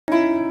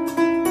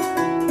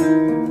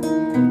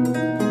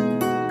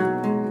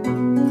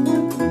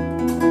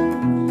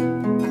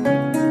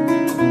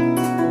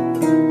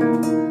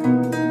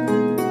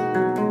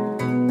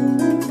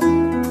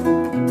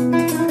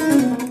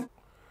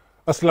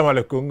Assalamu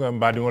alaikum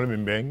mbadiŋol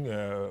min beŋ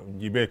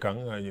jibe kaŋ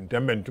ñin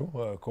tembentu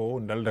ko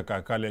ndalda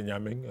ka kale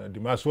ñameŋ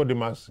dimas o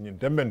dimas ñin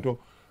tembentu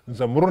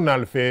nsa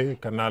murnal fe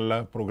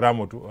kanal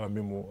programme tu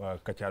mimu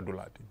Kacha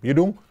Dula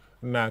bidum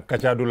na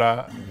Kacha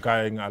Dula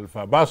kay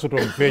alpha basoto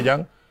fe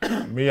jang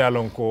mi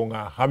yalon ko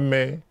nga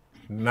hamme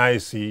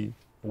Nyassi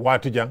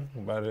wati jang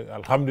bar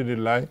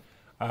alhamdulillah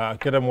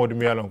keda modi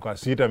mi yalon ko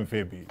sitam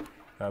fe bi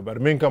bar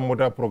min kam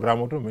muta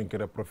programme to min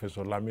keda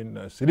professeur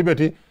Lamine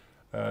Sidibeti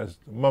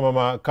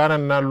mama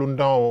kanan na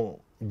lundan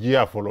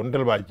jiya folo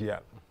ndel ba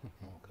jiya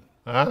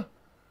ha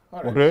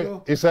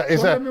oto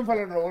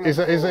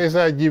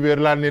isa jiber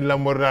lanin la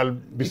moral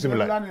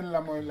bismillah lanin la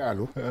moy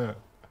lalu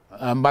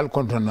mbal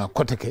kontona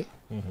koteke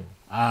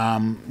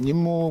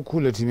nyimmo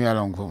kulati mi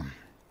alon ko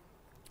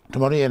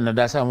tomaro yen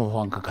da sama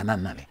fonka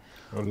kanan nale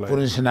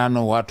pour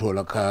sinano wato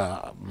la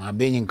ka ma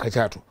beñin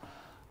kacato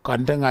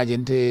kan tanga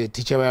jente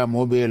ticewa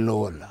mobe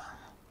lo wala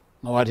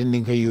ngawati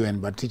ndinka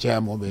UN ba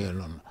ticewa mobe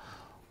lo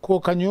ko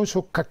kanyo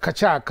so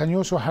kacha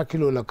kanyo so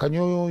hakilo la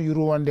kanyo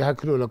yuruwande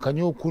hakilo la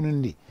kanyo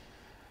kunundi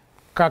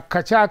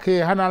kacha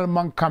ke hanal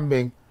man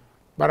kamben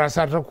bara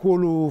sarta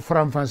kolu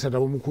franfansa da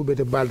mu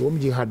kubete baldo mu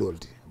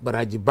jihadolti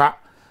baraji ba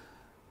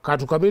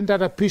katu kabinta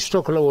ta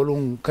pistok la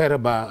wolun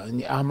kairaba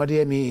ni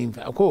ahmadiya mi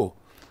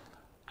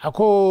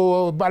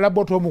ako bala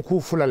boto mu ku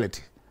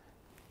fulaleti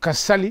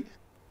kasali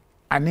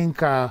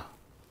aninka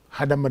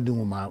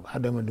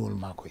hadamadingul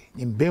makoy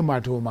nimbe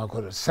mato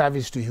mako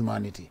service to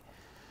humanity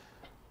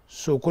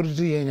so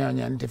koditi yenya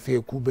nyante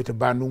fe ku bete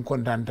bandun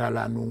kontanta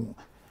la nu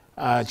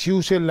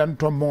ciusel lan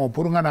tombo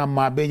pour ngana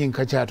ma be nyin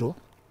kacato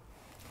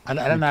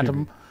ala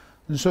natam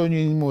so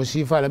ni mo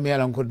sifa la mi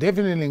ala ko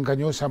definitely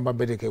kanyo samba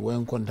bete ke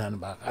woen kontan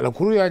ba ala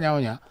kuru ya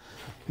nyawnya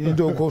ni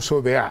do ko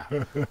so be ya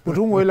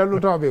putum woy la lu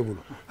taw be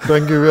bulu.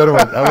 Thank you very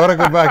much.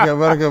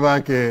 abaraka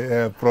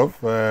bake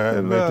prof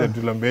le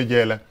tentu lambe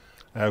jela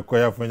ko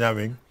ya fo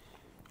nyaming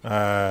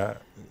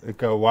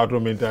ka wato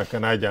minta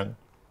kanajang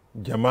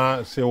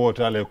jama se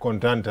wotale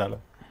kontantala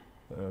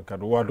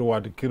kad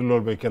watu kirlol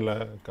be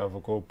kala ka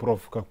ko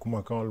prof ka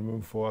kuma kanol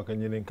mim fo aka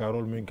nyinen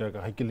karol min ka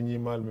hakil nyi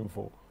mal mim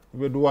fo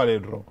be duwale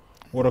dro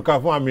woro ka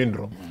fo amin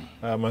dro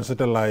man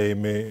setala e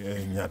me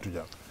nyatu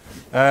jam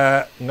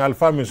ngal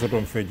fami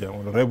sotom feja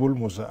on rebul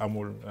Musa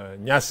Amul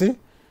Nyassi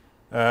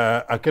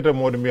aketa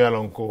mod mi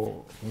yalon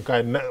ko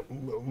ka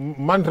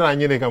mantra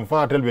nyine kam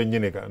fa telbe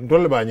nyine ka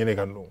dolle ba nyine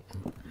kan dum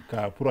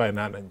ka pura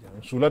nana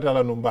jang sulata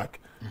la no mbak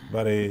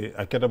bare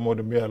aketa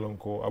mode miyalon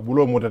ko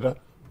abulo mutata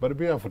bare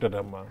biya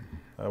futata ma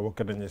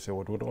wakata nyese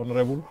woto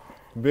honorable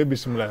be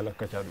bismillah la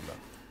Kacha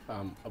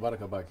Dula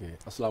abaraka bake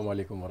assalamu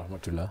alaikum wa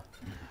rahmatullah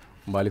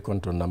mbali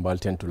kontonna mbali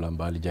tentula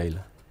mbali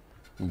jayla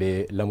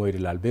be lamoyri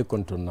lal be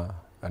kontonna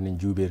anin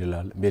juberi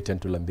lal be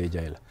tentula be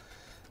jayla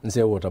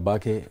nse wota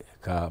bake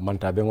ka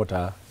manta be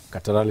ngota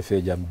kataral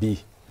fe jam bi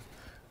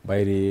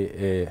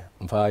bayri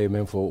mfa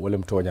yemen fo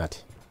wolem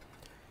toñati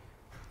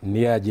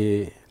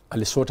niyaje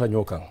ali sota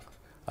nyokan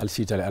al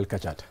sitale al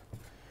kachata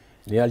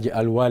niyaje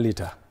al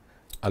walita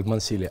al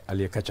mansile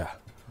al kacha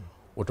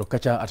oto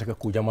kacha ataka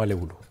ku jamale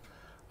wulu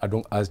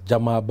adon as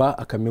jamaba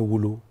aka me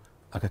wulu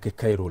aka ke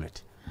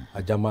kayroleti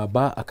a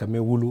jamaba aka me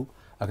wulu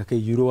aka ke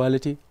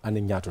yurowaleti an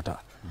nyatota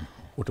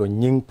oto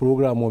nying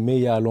programme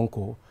me ya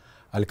lonko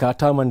al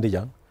kata mande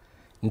jang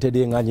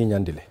ntede ngani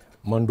nyandile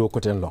mando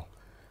koten long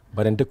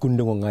bare de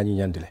kundingo ngani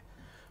nyandile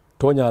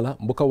toñala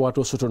mbuka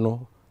wato sotono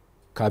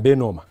ka be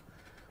noma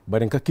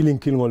bare nka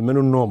kilingol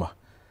menu noma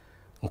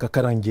nka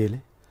karanjele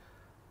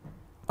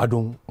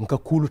adon nka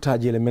kuluta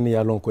jele men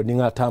ya lonko ni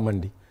nga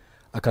tamandi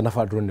aka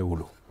nafa dronne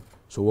wulu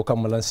so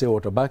wokam malanse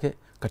woto bake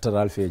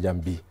kataral fe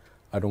jambi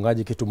adon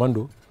ngaji kitu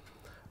mando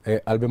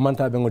albe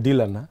manta be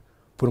ngodilana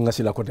pour nga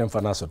sila ko tem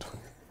fanasoto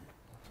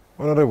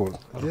honorable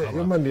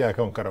yo mandi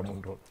akam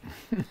karamundo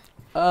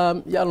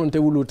yalon te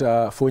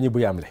wuluta foñi bu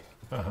yamle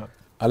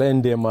ala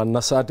ende man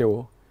nasate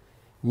o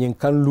nyin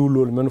kan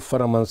lulol men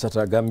faraman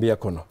sata Gambia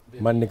kono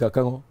mannika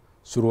kango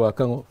surwa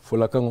kango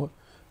fula kango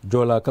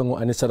jola kango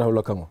ani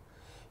sarahula kango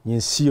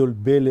nyin siol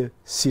bele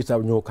sita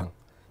nyokan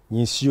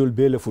nyin siol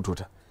bele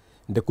fututa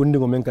nde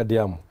kundingo men ka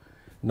diam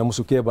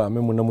namusu keba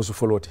memu namusu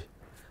foloti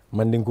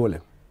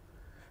mandingolem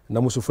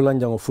namusu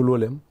fulanjango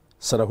fulolem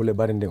sarahule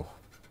barindingo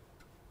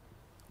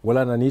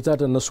wala na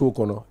nitata nasu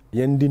kono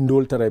yendi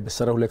ndol tarabe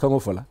sarahule kango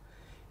fala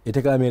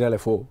ite ka amira le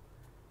fo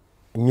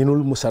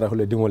nyinul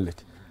musarahule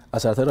dingoleti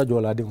asatara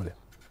jola dingolem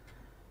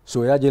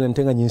so ya jelen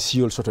tenga nyin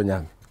siol soto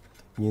nyami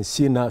nyin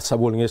sina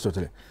sabol nge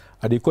soto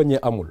adi konye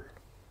amul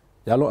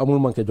yalo amul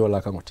manke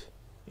jola kangoti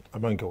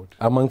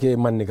amanke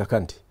manni ka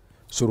kanti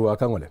suru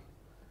akangole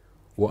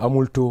wo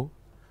amul to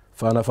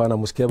fana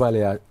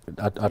muskebale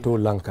ato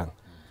lankan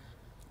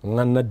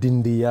nganna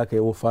dindi yake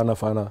wo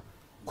fana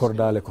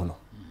kordale kono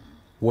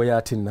wo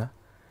yatinna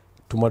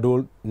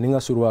tumadol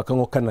ninga suru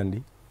akango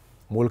kanandi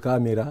mol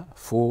kamera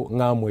fo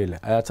ngamoyle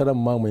ayatara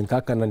mamoy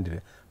ka kanandi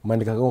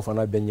manni ka kango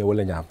fana benye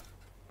wala nyam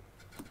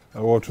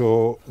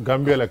woto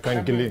Gambia la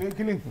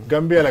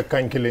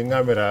kankili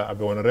ngamira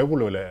abe wona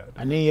rebulo le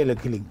ani yele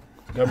killing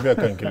Gambia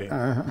kankili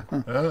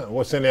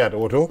wo seneyata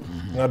woto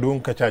ngadum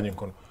kachanyin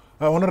kono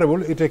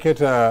honorable ite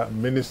keta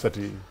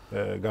ministry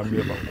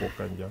Gambia banko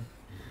kanjam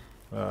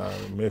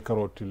me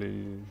karotile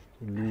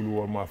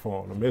lulu ma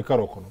fon me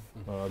karo kono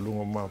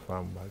lungo ma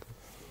fam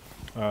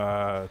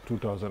ba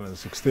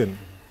 2016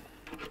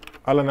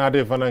 ala na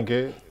de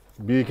fananke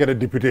bi kede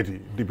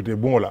député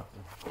bungola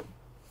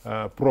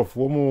prof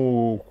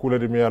womu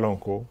kulade mi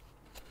yalonko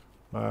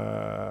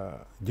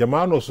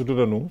jamano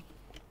sutuda nu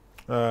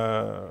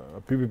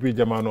PPP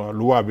jamano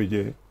luwabe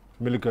je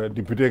milika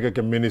député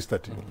ke ministre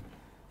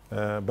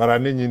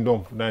barani ñi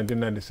ndom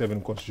 1997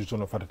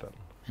 constitution of fatata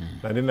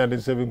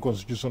 1997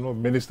 constitution of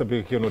ministre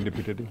be keno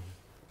député di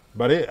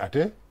bare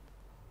ate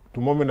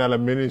to momina la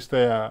ministre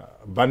ya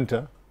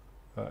banta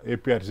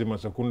APRC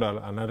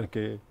masakunda anara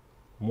ke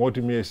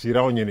moti mi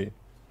siraw ñini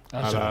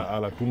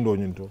ala tundo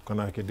ñinto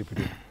kana ke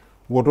député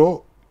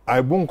woto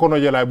ay bun kono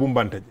jela ay bun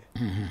banta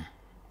je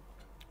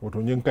woto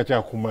ñing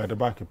kacha kuma de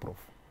baki prof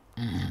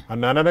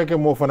anana ke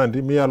mo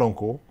fanandi mi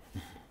yalonko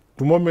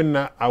tumo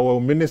minna awo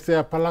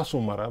ministère palace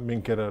mara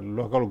min kera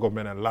local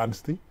government and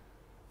lands ti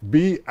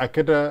bi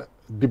aketa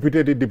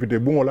député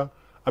bungola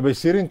abe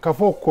sirin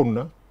kafo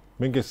konna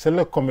min ke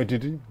select committee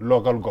ti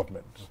local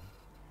government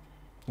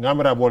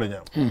ngamra bole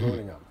nyam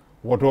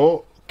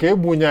woto ke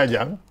bunya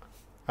jang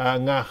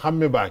nga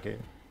xamme baake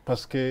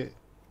parce que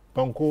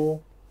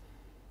banko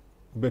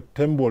be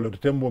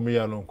tembo mi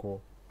yalon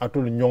ko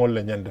atul ñongol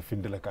la ñande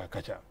findila ka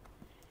kacha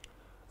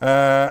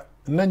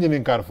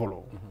nanjini kar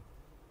folo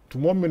to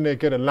mom ne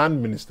kere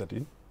land minister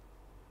ti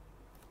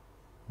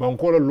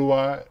banko la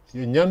loi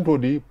ye nyanto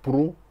di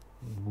pour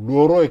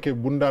loro ke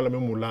bundala me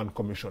mu land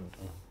commission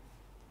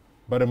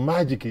bare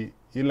majiki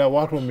ila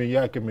wato mi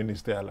yake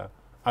minister la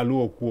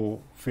aluo ko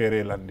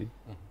fere landi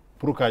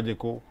pour kaje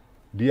ko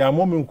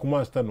diamo min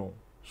commence tano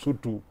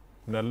surtout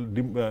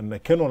na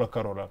keno la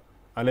karola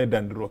ale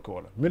dandiro ko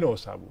wala mino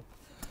sabu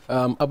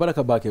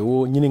abaraka bake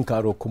wo nyinin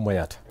karo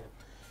kumayata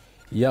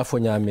ya fo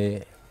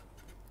nyame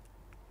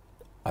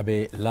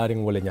abe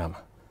laring wala nyama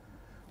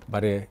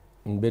bare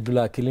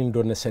mbedula kilin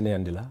donne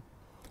seneyandila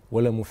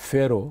wala mu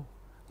fero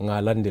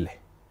nga landile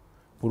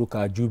pour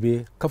ka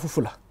jube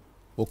kafufula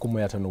wo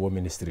kumayata no wo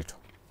ministry to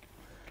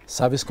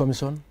service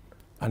commission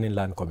and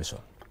land commission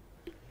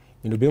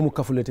ino be mu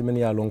kafulete men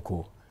ya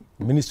lonko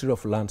ministry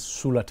of land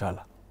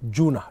sulatala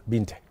juna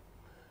binte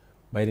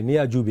bayde ni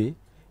ya jube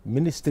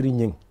ministry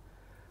nying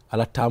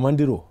ala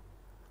tamandiro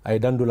ay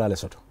dandula le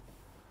soto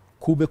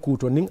kube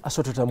kuto ning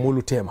asotota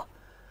molu tema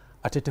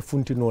atete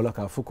funtino la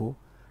ka fuko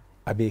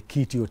abe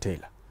kitiyo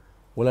tela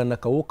wala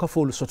naka wo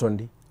kafolu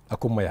sotondi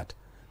akumayata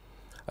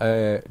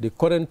the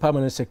current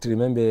permanent secretary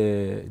member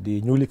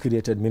the newly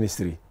created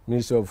ministry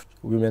of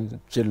women,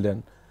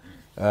 children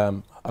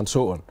and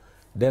so on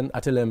then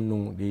atelem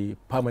nung the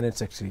permanent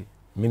secretary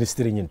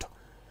ministry nyinto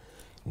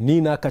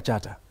ni na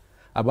kachata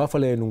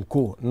abafale nung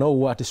ko no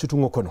wati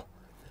sutungo kono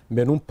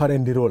mbe num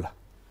parendirola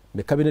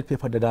be cabinet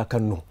paper da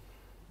kannu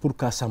pour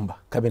ka samba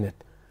cabinet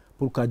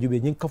pour ka jube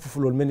nyin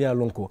kafufulol men ya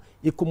lonko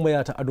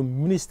ikumayata adum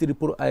ministry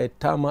pour ay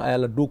tama ay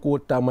la doko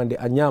tamande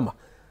anyama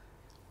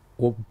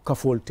o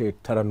kafolte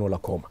taranola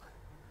koma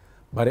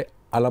bare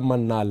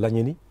alaman na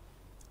lanyini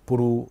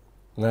pour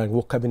nga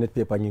wo cabinet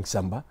paper nyin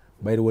samba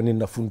bayri woni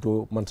na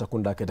funto man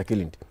sakunda ke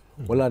takilindi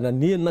wala na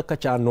ni na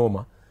kacha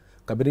noma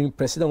kabiri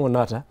president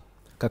wonata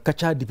ka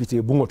kacha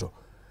député bungoto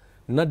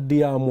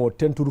naddiya mo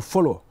tenturu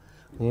folo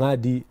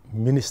ngadi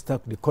minister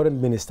the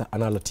current minister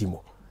anala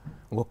timo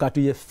ngo katu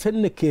ye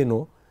fenne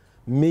keno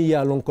mi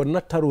ya lon ko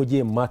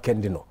nataroje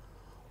makendino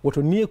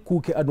woto ni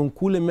kuke adun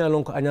kule mi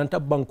alon ko anyanta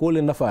banko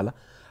le nafala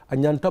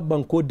anyanta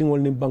banko dingol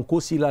ni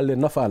banko sila le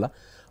nafala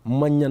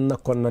manyan na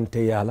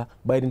konnante yala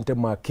baydinte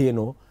ma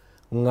keno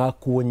nga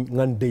ko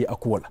ngande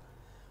akola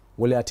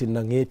wala atin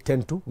nge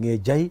tentu nge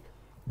jay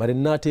bari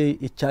nate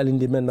e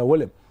chalindi men na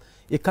wolem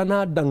e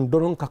kana dang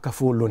doron ka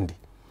kafo londi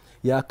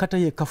ya kata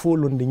ye kafo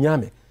londi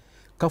nyame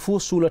kafo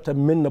sulata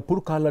men na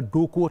pour kala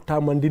doko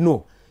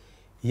tamandino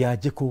ya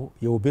jeko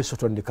yo be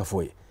sotondi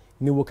kafoye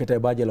ni wokete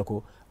baaje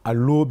lako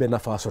allo be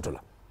nafa sotola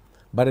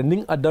bare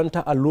ning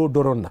adanta allo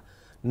doronna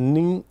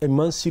ning e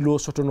mansilo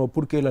sotono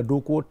pour que la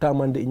doko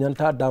tamande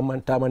nyanta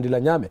daman tamandi la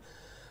nyame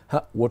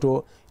ha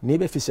woto ni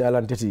be fisi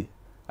alanteti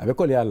abe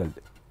ko yalla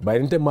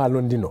bayrinte ma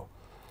londino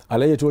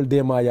ala yetol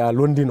de ma ya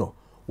londino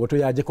woto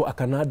ya jeko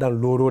akana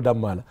dan loro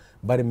damala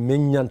bare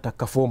men nyanta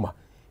kafoma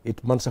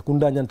it man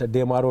sakunda nyanta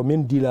de maro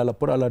men dilala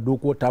pour ala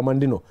doko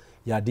tamandino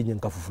ya dinyen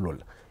kafufulol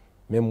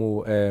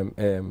memu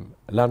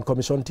land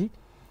commission ti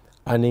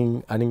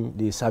aning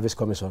the service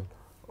commission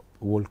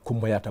wol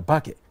kumbayata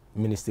bake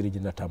ministry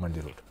jina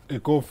tamandiro e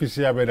ko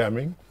officier be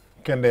damin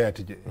kende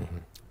yatije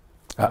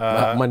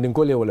mandin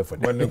ko le wala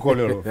fode mandin ko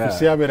le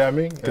officier be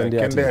damin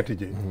kende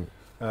yatije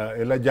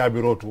e la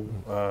jabirotu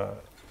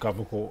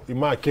kafuko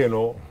ima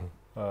keno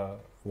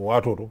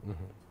watoto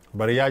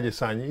bari yaje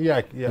sanyi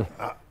ya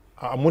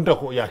amunta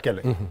ko ya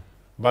kele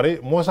bari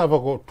mosa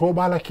fako to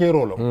bala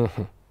kerolo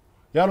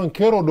yalon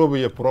kero dobe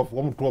ye prof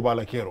wom to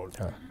bala kerol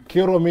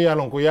kero mi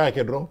yalon ko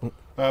yake dron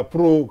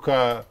pro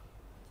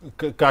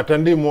ka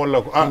tandi mo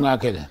la ko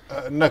ngakede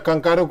na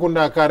kankare ko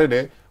na kare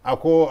de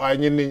ako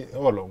anyini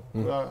wolo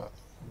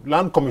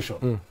land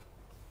commission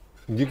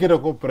jikira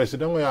ko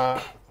president ya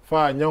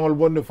fa nyangol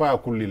bonde fa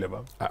kullile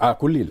ba a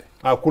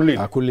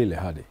kullile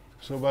hade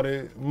so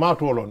bare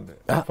mato londe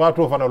fa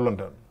to fana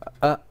londan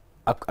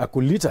a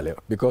kullita le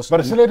because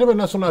bare selede be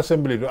national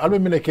assembly do albe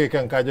mine ke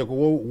kan kaje ko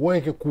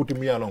wo ke kuti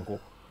mi yalon ko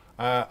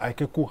ay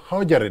ke ku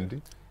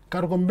hawjarendi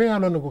kar ko be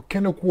yalon ko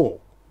kene ko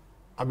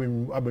abe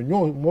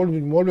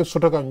mol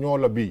sotoka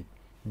nyola bi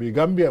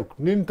Gambia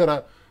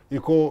nintara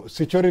iko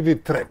security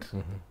threat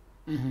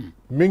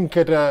min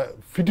keta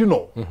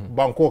fitino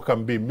banko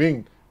kambi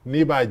min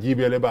ni ba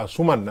jibele ba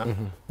sumanna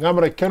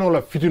ngamra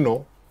kenola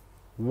fitino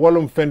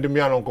wolum fendi mi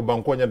yalon ko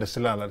banko nyande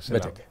silala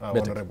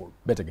honorable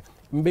betege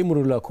mbe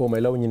murula ko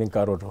may law nyinin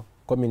karoto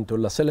commune to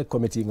la select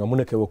committee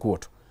ngamuna ke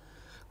wokuwoto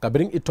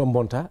kabring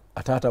itombonta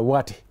atata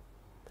wati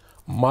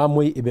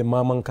mamoy ibe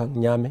mamankan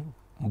nyame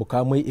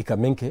mbuka moy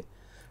ikamenke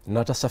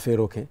nata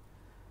safero ke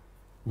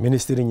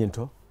ministry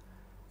nyinto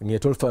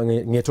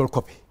ngetol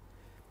copy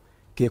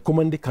ke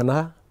commandi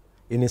kana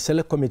ini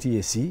select committee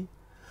yesi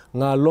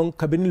nga long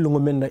kabini lungo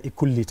menna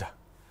ikullita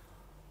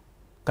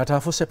kata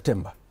fo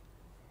september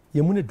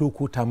yemune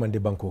doku tamande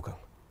banko kan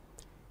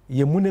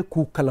yemune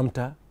ku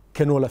kalamta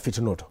kenola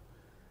fitinoto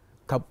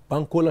ka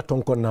banko la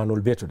tonkon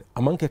nanol betude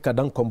amanke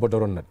kadan kombo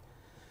doronnade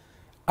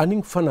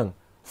aning fanan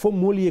fo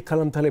moli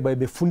kalamtale bay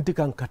be funti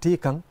kan kati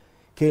kan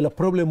ke la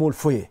problème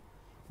foye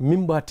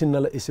mimba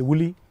tinala ese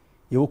wuli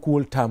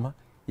yokuwol tama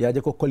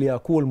yaje ko kolya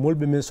kuwol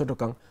molbe men soto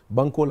kan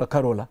banko la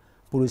karola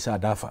pour sa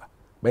dafa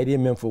baydi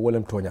men fo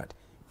wolem toñade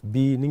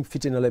bi ning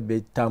fitinala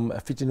be tam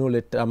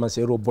fitinole tama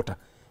sero bota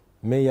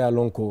me ya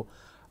lonko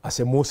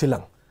ase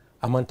mosilang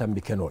amantam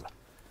bi kenola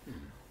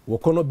wo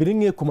kono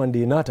biringe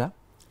kumandi nata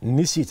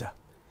nisita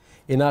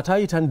inata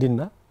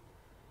yitandinna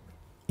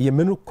ye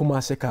menu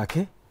commencer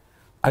kake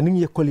aning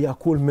ye kolya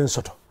kuwol men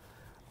soto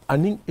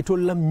aning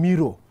itolla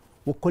miro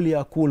wo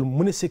kolya kuwol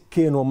munese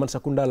keno man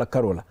sakunda la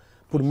karola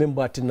pour même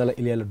batinala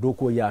ilela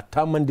doko ya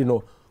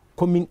tamandino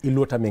coming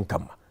ilota men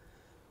kamma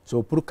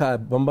so pour ka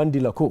bambandi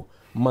la ko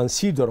man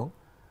sidoro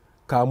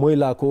ka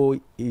moyla ko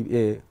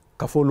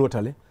kafo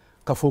lotale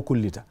kafo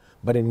kullita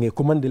bare nge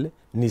commandele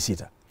ni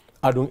sita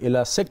adon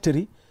ila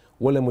secretary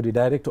wala mudi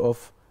director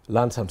of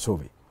lands and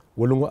survey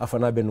wolungo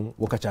afana benu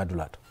wakacha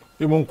dulato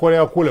e mon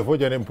kolya kule fo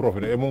jane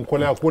profit e mon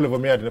kolya kule fo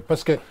miade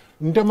parce que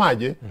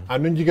ndemaje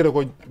anu jigere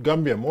ko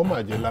Gambia mo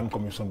maje land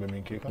commission be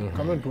min ke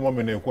quand même tout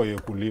momene ko ye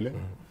kulile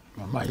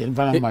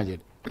maje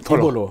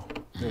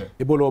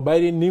ibolo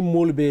bayri ni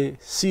molbe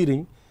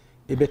siring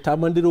ibe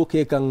tamandiro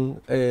ke kan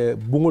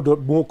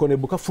bungo kone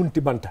buka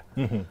funti banta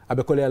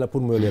abe kole ala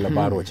pour moyle la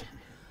baroje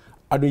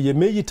adu ye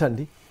meyi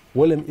tandi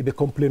wolem ibe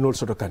complainol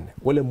soto kanne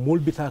wolem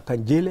molbita kan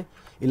jele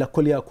ila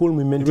kolya kul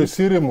mi menti ibe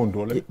sire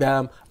mundo le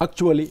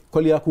actually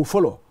kolya ku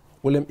follow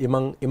wolem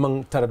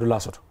imang taradula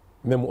soto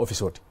même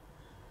office oti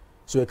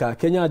so ka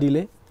Kenya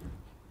dile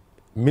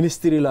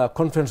ministry la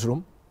conference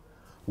room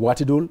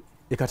wati dol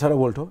ikatara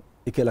wolto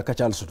ikela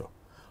kachal soto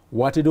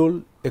wati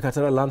dol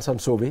ikatara lands and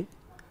survey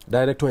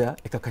director ya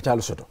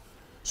ikakachal soto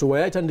so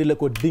waya tandile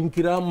ko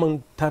dinkira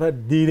man tara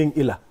diring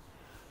ila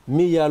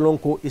mi ya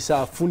lonko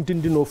isa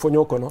funtindino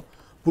fonyo kono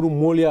pour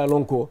moli ya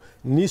lonko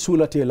ni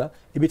sulatela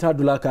ibita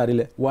dula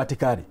karile wati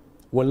kari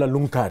wala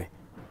lunkari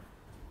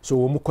so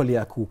wo mukoli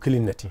ya ku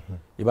cleanati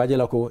ibaje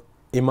la ko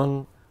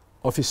imang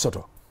office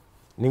soto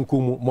nin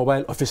ku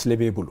mobile office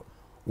lebe bulu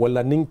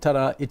wala nin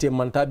tara ite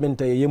manta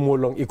benta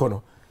yemolong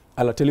ikono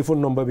ala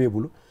telephone number be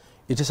bulu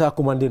ite sa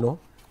commandino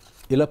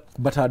ila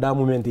bata da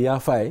moment ya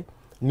fay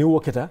ni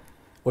woketa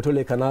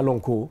otole kanalon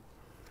ko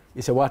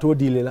ise wato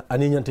dilela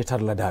ani nyante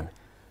tarla dame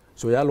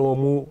so yalo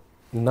mu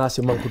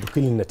nasi mankutu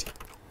kilinati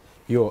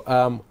yo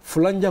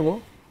fulanjango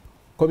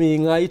komi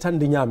ngai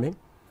tandi nyame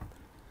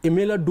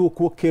emela do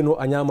ko keno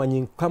anyama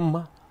nyin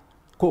kamma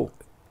ko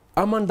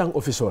amandang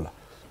officeola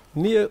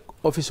ni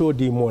officeo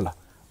di mola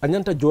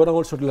anyanta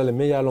jorangol sotla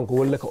me yalon ko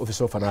wolle ka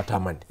officeo fana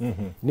tamande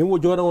ni wo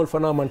jorangol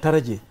fana man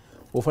taraje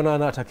o fana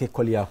nata ke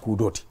kolya ku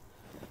doti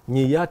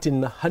ni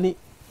yatin hani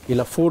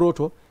ila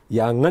foroto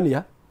ya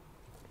ngania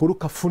pour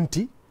ka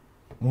funti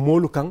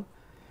molu kan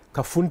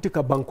ka funti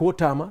ka banko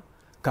tama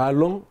ka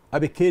long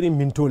abe keri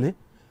mintole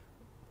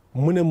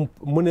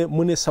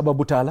mune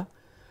sababu tala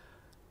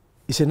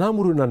ise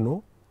namuru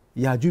nanno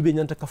ya jube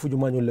nyanta ka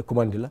fujumanyo le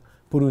commandila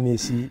pour ni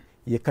si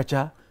ye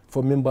kacha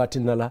fo memba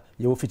tinala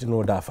ye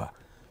wofitino dafa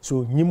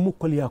so nyimmu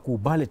kolya ku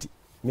baleti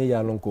me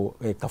ya lon ko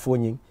ka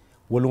fonyin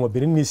wolungo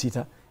birin ni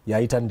sita ya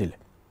itandile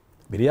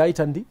bir ya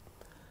itandi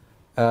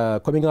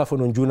komi nga fo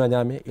non juna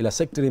nyame ila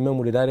secretary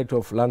memu the director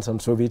of lands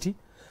and survey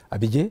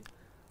abije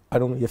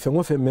adon ye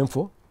fengo fe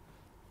memfo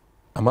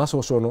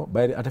amaso sono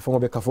bayri ate fengo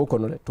be kafo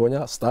kono le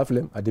tonya staff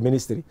lem at the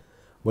ministry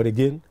but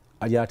again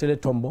aya tele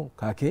tombo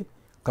kake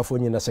kafo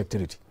nyina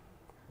secretary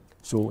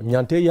so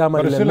nyante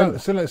yama le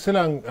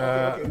selang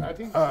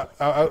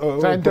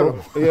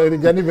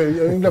jani be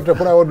ngafta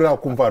pura wodra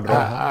kumpadro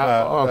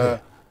okay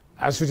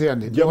asuti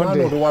ande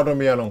jamano do wado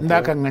mi yalon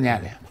ndaka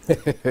nganyale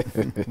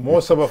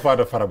mo saba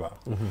fada faraba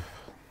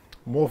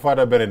mo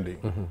fada berendi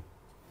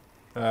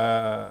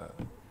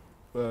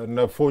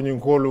na fonyin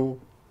kolu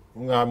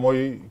nga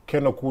moy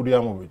kena kuudi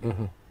yamo be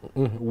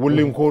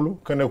wulinkolu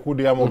kana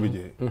kudi amo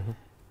bije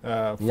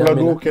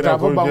fuladu kana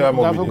kudi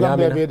amo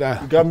bije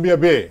Gambia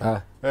be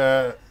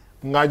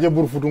ngaje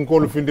bur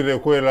futunkolu findire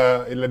ko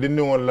ila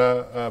dinni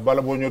wala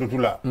bala bo nyodo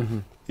tula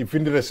i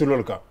findire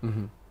silol ka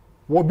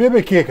wo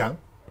bebe keka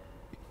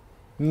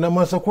na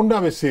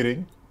masakunda be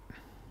sering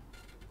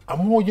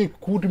amoje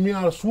kutmi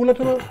al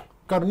sulata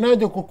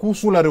karnaje ko ku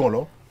sulare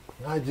wolo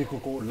ngaje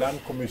ko land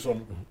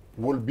commission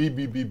wol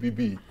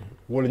bi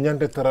wol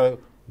nyante tara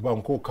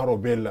banko karo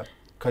bella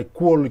kay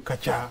kuol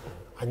kacha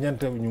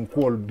anyante nyun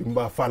kuol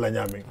dimba fala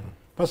nyame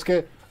parce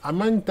que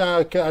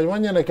amanta ke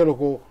awanyana kelo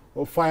ko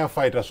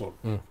firefighter sol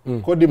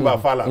ko dimba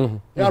fala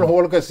yalo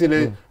hol ka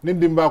sile nim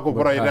dimba ko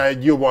para ina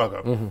jiyo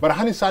boaka bar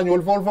hani sañu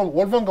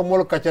wol fam ka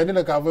mol kacha ni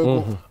la ka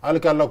ko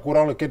alka la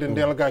courant ke den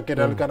del ka ke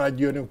dal kana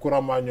jiyo ni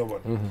courant ma nyobon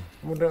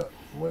muda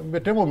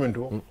bete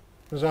momento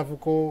ça fait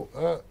ko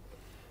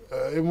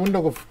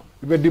munda ko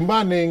be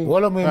dimbane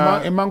wala mo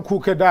man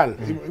kuke dal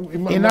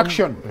in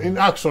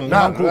action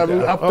dal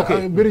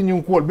okay beri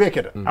nyun ko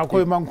beketa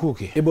akoy man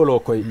kuke ibolo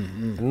koy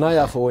na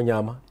ya fo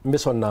nyama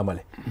mbeson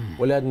namale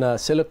wala na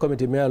select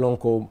committee me alon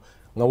ko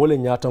nga wala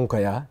nyaton ko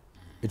ya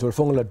itol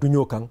fong la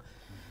dunyo kan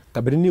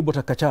kabrini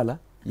bota kachala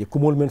ye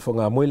kumol men fo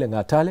nga moyle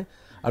nga tale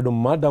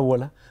adum mada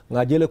wala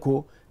nga jele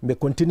ko be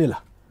continue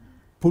la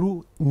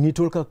pour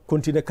nitol ka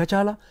continue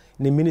kachala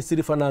ni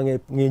ministry fana nge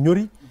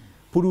nyori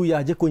pour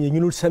ya je ko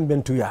nyinul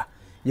sembentu ya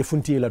ye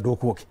funti la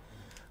dokuoke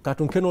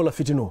katun keno la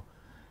fitino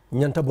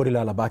nyanta bori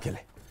la bakele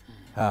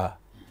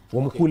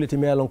wo mu kuleti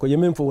me alon ko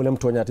yemen fo wolem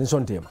toñati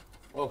sontema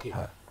okay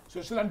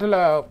so silanta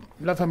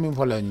la famille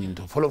fo la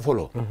nyinto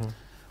folo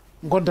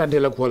ngontante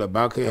la ko la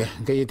bake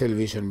kay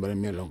television bare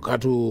melon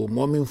katu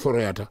momin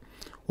foroyata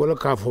wala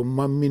ka fo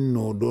mamin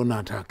no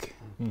donata ke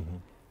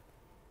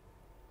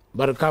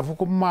bar ka fo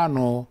ko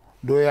mano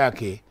do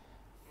yake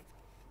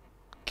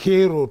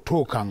kero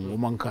to kan o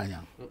mankanya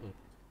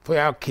fo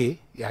yake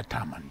ya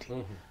tamandi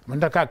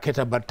manda ka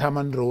keta bat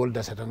tamandro wol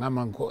da sata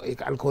ngaman ko e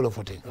alcool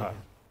fote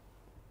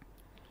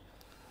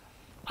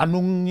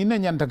anun ina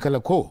nyanta kala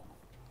ko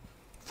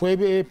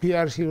foybe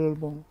PRC rol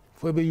bon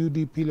foybe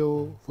UDP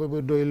lo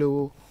foybe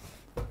doylo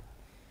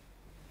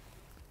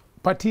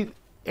parti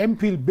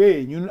MPL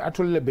be ñun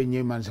atolle be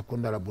ñeman sa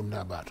kundara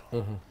bunda bato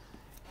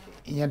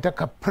nyanta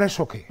ka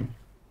presoke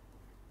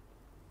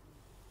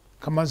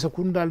kaman sa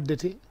kundal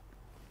dete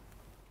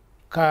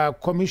ka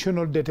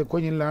commissioner dete ko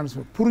ñin lance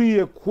pour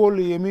ye ko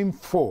le yemin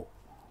fo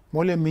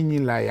mo le minni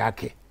la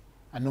yake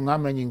anu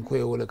ngamna ñin ko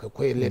wala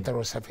ko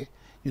letaro safe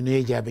ñu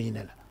ne jabe ñi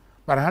la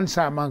bar han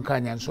sa man ka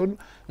ñan son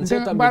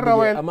nzeta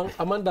barawel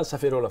amanda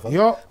safero la fa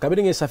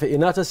kabiri ngi safe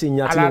inata si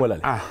nyati wala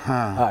le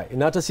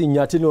inata si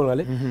nyati wala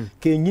le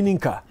ke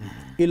ñininka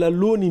ila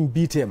loni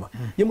mbitema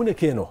yemune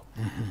keno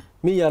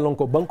mi ya lon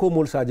ko banko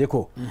mol saje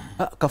ko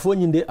ka fo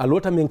ñinde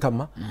alota men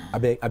kamma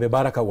abe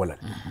baraka wala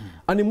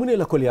ani mune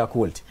la kol ya ko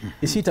wolti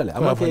isitale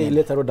amake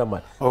letaro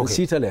damal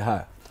isitale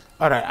ha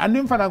ara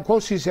anim fana ko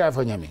sisi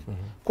afa nyami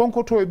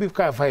konko to bi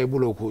ka fay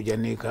bulo ko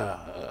janni ka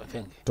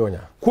fenge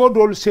tonya ko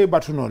dol se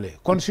batunole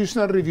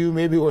constitutional review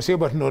maybe o se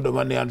batuno do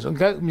man yan son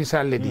ka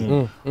misal le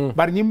di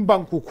bar nyim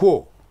banku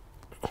ko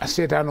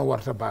asetano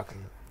warta bak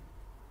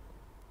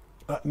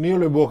ni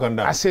le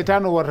bokanda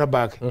asetano warta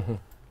bak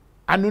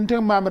anunte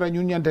mamra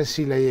ñun ñanta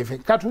sila yefe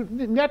katu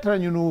ñatra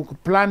ñunu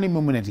plani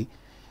mumuneti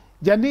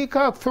janni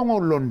ka fengo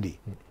londi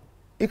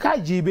e ka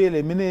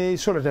jibele mine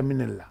solata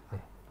minella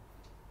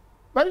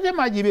bari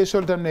jama jibe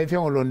solta ne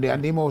fengo londi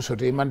andi mo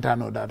sote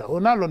mantano dada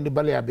ona londi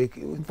bale abe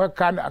fa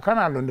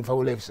kana londi fa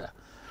wolefsa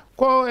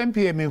ko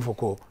MPM min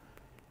foko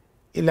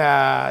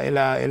ila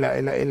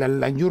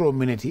la njuro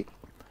mineti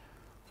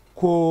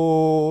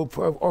ko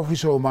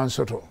office o man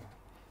soto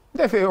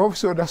defe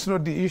officer, that's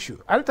not the issue.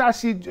 Alta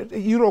si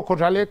Euro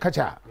kotale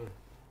kacha.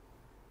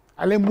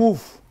 Ale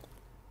move.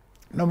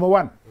 Number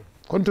one.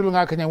 Kontrol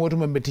nga kanya wotu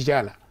membe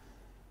tichala.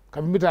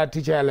 Kabimita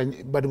tichala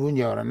badu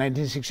njawara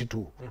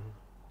 1962.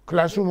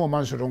 Classroom o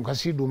mansoto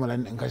nkasi dumala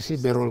nkasi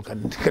berol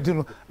kan.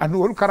 Katino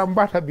anuol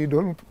karambata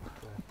bidol.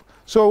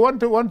 So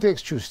one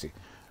takes Tuesday.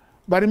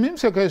 But mim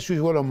se ka excuse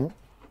wala mu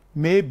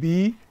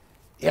maybe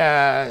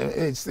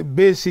it's the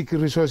basic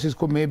resources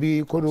ko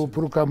maybe ko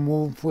pour ka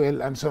move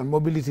fuel and so on,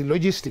 mobility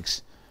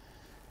logistics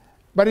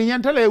bari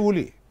nyantale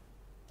wuli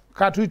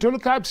ka tuitol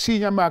ka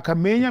sinya ma ka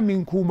menya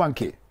min ku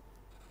manke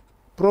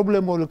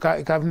problem ol ka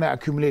na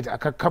accumulate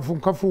aka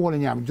kafu wala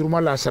nyam jurma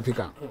la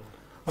sapika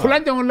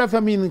fulan jangol la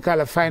famine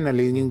kala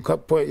finally ngi ko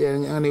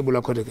ngani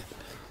bula ko deke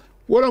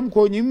wolom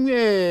ko nyim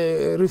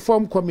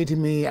reform committee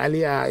mi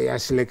alia ya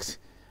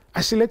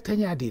select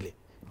nya dile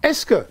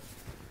est-ce que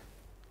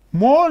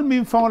mol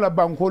min fa la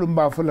bankol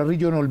mba fa la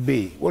regional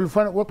bay wol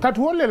fa kat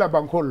wolle la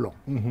bankol lo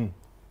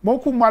mo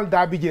ku mal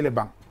da bi jele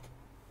bank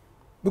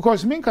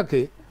because min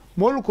kake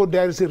mol ko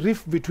there is a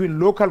rift between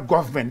local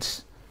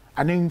governments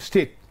and in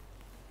state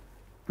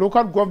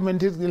local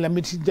government is la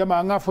miti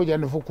jama nga fo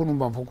jande fo kunu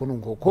mbam fo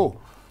kunu ko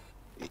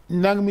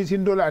nang mi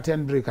sin dola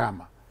aten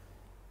brikama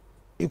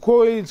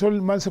iko sol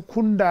man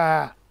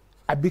sekunda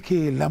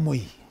abike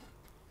lamoy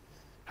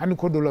han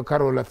ko dola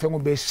karola fengo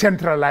be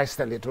centralized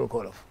le to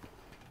ko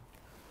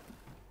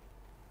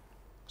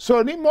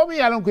so ni momi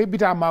yalan ko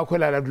bita ma ko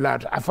la Dula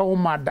afa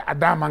ma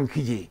adaman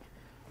kije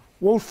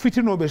wo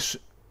fitino be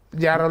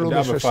jaralo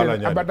be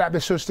social abada be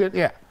social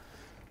ya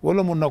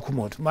wala mun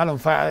nakumot malam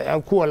fa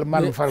ko wala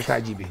malam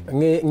farkaji be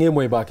nge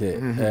moy bake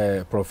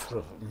prof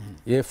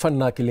ye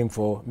fanna kilim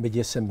fo be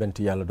je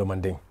sembentu yalla do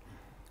mandeng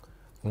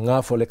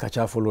nga fo le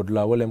kacha fo lo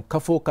Dula wolem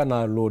kafo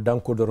kana lo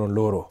danko doron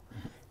loro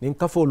nin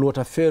kafo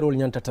lota ferol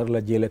nyanta tar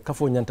la jele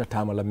kafo nyanta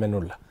tamala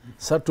menulla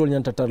sartol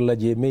nyanta tar la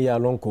je me ya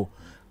lonko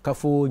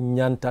kafo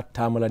nyanta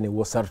tamala ni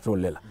wo sartol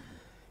lela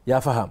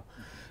ya faham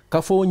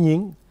kafo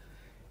nyin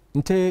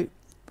nte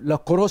la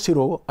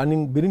korosiro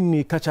anin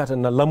birinni kachata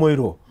na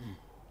lamoyro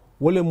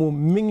wole mu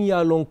min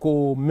ya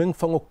lonko men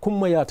fango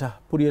kumma yata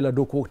pour yela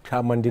doko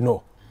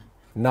tamandino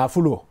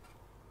nafulo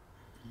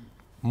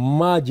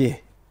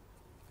maje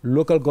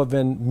local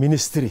government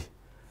ministry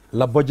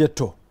la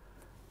budgeto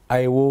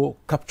ay wo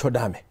capture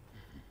dame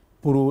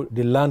pour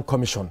the land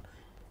commission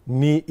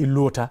ni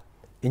ilota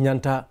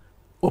inyanta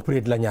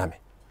operate la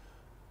nyame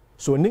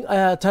so ning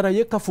aya tara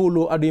ye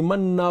kafulo adu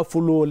manna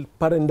fulo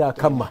parenda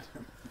kama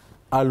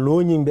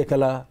aloni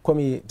mbekala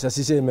komi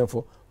tasise men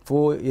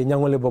fo ye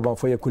nyangole boban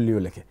fo ye kulliyo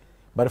leke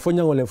bar fo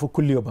nyangole fo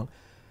kulliyo ban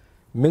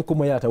men ko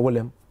mayata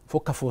wolem fo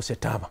kafo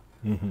setama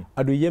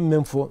adu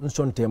yemmen fo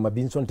nsontema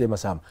bin sontema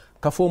sama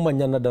kafo ma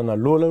nyanna dana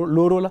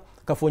lorola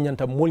kafo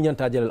nyanta mol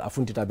nyanta jalal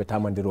afuntita be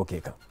tamandiro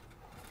keka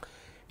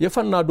ye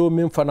fanna do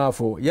min fana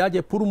fo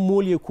yaje pour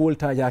molye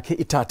kolta yake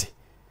itate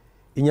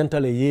inyanta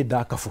le ye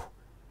da kafo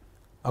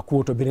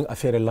akuto birin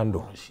affaire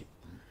lando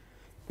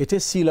ete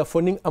sila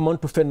foning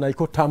amantu fenna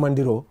ko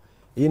tamandiro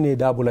yene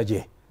dabula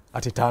je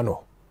ati tano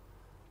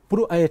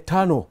pour ay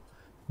tano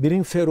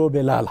birin fero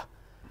be lala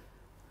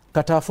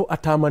katafo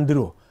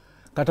atamandiro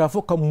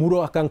katafo kam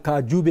muro akan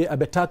ka jube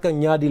abeta kan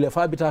nyaadi le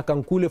fa bita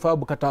kan kule fa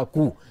bu kata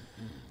ku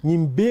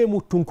nyimbe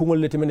mu tunkungol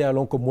le temene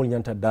alon ko mol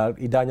nyanta dal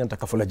ida nyanta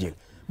kafula jel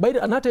bayde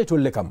anata e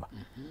tolle kamba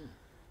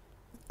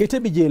ete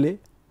bi jele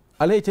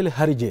ala etele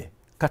harije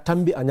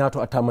katambi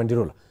anyato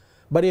atamandirola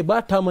bare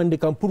ba tamandi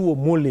kam pour wo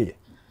molle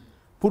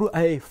pour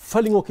ay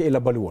falingo ke e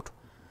labali woto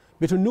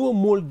beto niwo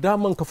mol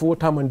daman kafu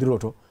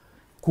tamandiroto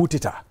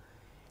kutita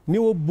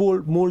niwo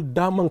mol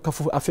daman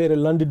kafu affaire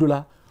landi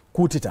Dula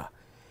kutita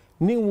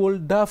ni wol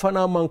da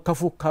fana man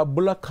kafu ka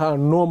bula ka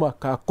noma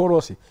ka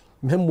korosi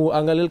memmo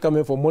angalel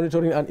kam for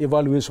monitoring and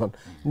evaluation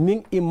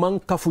ning iman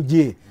kafu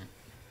je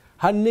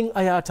hanning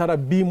aya tara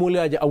bi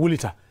molaje a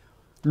wulita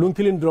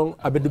lunkilin dron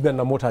abedu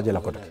benna motaje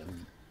la kota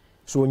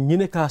so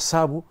nyine ka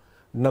sabu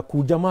na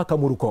ku jama ka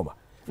murukoma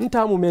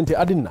ntamu mente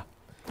adinna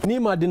ni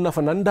ma dinna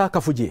fa nanda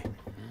kafu je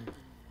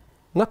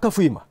nga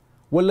kafuima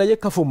wala ye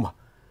kafuma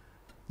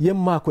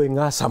yemma koy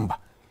nga samba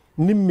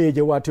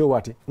nimmeje wate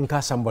wate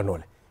nka samba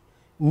nole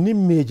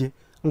nimmeje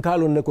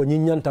nkalon ne ko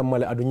nyanta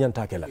male adu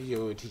nyanta kala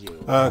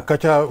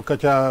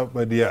kacha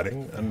badiyare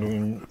andu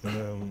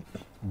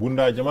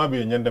bunda jama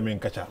be nyanda men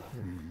kacha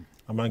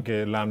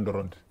amanke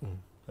landoronde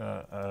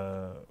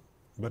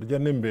bar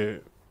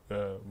jannembe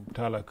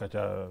tala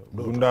kacha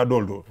bunda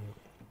doldo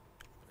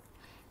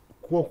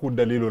ko ku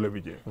dalilo le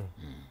bije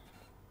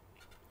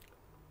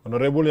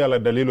honorable yala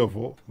dalilo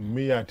fo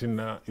mi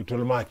yatina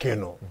itolma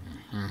keno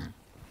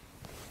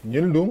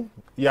nyildum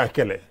ya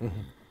kele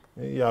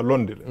ya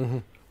londile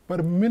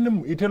par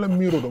minum itela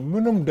miro do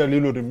minum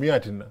dalilo do mi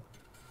yatina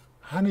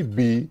hani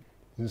bi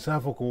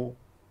nsafo ko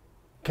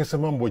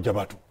kesama mbo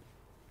jabatu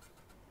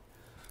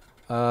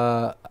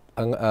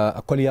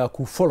akoliya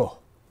ku folo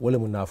wala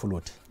mu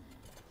nafuloti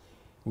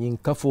nyin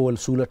kafo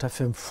sulata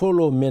fem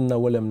folo menna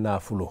wala mu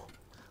nafulo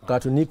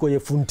kato niko ye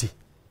funti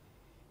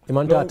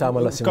imanta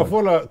tamala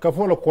simon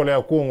kafola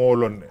kolya ko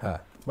ngolonne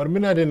bar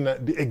minaden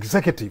the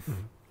executive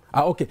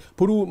okay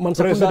pour man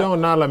sa president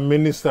na la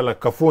ministre la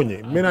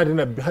kafonye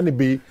minaden hani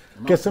bi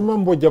kesama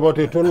mbo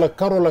jabatu to la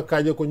karola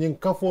kaje ko nyin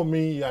kafo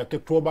mi ya ke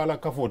toba la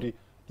kafoti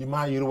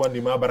ima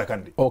yirwandi ma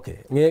barakandi okay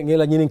nge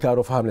la nyinin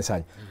karo famle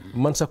sañ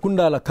man sa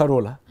kunda la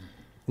karola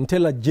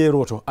ntela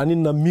jeroto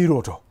aninna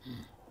miroto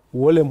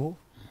wolemu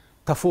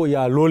kafo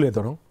ya lole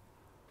doron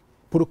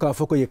pour ka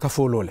foko ye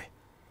kafo lole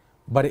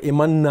bare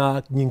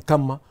imanna nyin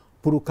kamma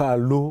pour ka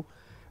lo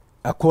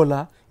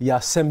akola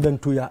ya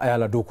sembentu ya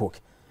ayala dokoke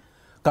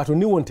kato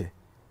ni wonte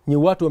ni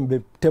watu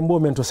mbe tembo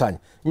mento sañ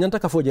nyanta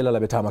kafo je la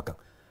be tamaka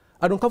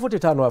adon kafo te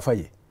tano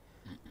afaye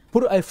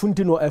pour ay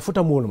funtino ay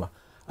futa molma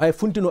ay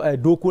funtino ay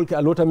dokol ke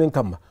alota men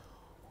kamma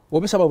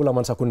wobe sababu la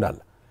man sakunda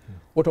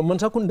oto man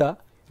sakunda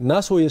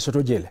naso ye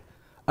soto jele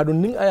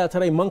adon ning aya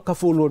taray man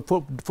kafo lo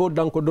fo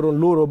danko doron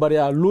loro bare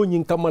ya lo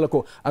nyin kamala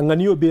ko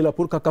anganiyo be la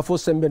pour ka kafo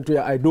sembentu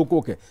ya ay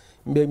dokoke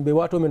mbe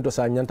wato men to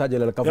sa nyanta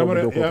jele la kafo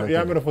dokoke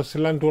ya mera fo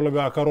silanto la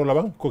ba karola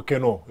ban ko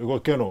keno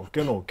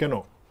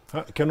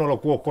keno la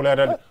ko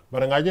kolera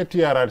bara ngaje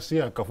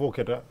TRRC kafo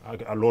keta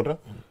alota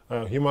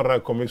human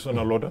rights commission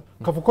alota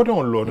kafo kote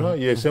on lota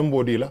ye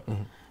sembo dila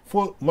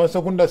fo man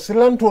sakunda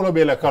silanto la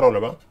be la karola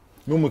ba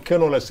numu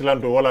keno la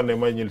silanto wala ne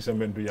may nyil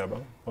sembentu yaba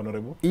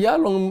honorable ya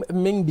long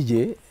meng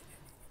bije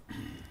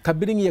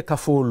kabiring ye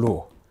kafo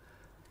lo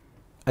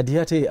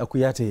adiyate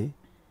akuyate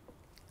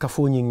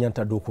kafo nyin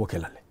nyanta do ko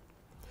kelale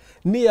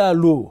ni ya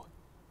lo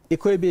e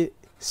koybe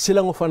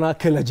silango fana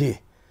kelaje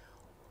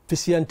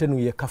fisiyantenu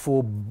ye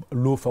kafo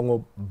lo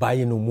fango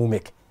bayino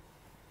mumeke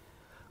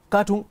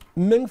katu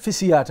men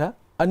fisiyata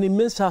ani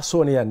men sa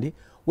sone yandi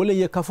wala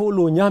ye kafo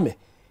lo nyame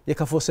ye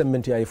kafo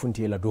semmenti ay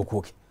funti la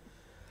dokoki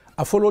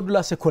a folo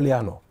dula se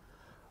koleano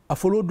a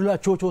folo dula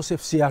chocho se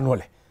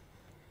fisianole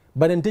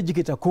barente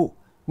jikita ko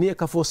ni ye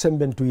kafo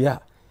sembentu ya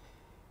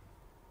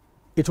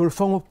itol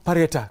fango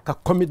pareta ka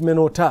commitment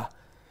ota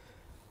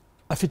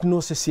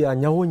afitno se siya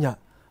nyawonya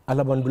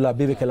ala bandula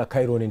bebe kala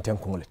kairo ni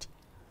tenkongoleti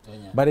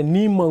bare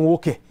ni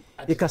manwoke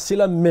ika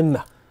sila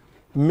menna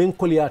men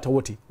koliyata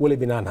woti wala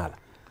binanala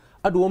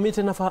adu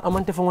womite nafa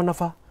amante fango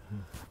nafa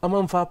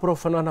amam fa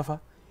profana nafa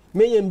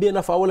meyen be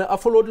nafa wala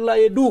afolo dula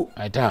ye du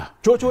aita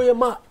chocho ye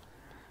ma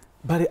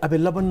bare abe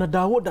labanna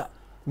dawoda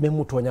men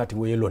mutonyati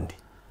wo yelondi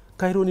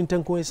kairo ni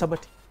tenko e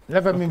sabati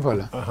lafa min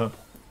fala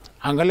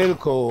angalel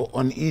ko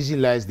on easy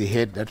lies the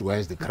head that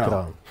wears the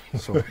crown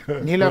so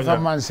ni la fa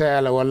man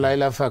sayala wallahi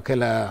la fa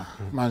kala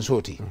man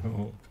soti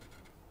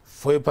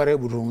foy pare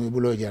butu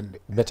bulo jande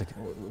betake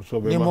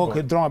ni mo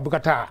ke dron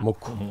bukata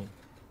mukko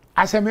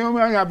asame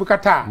o ya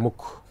bukata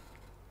mukko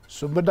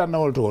so bada na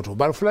wol to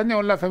bar fulanya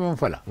wala fa min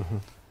fala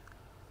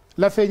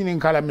la fe ni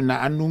kala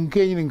minna annun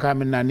ke ni kala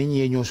minna ni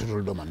nyi nyo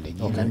sutol do mande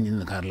ni kan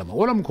ni kala ma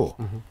wala ko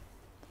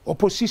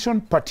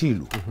opposition party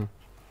lu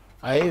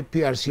ay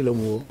PRC lo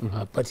mo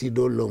parti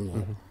do lo mo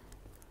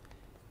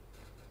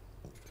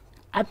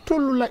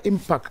atolu la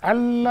impact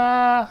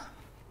alla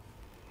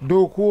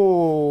do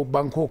ko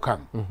banko kan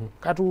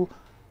katu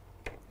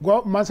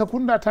go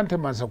masakunda tante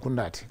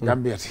masakunda ti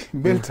gambia ti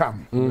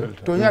beltam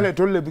to nyale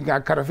tolle bi ga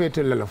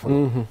karafete la fo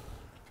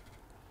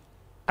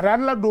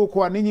ralla do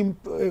ko ni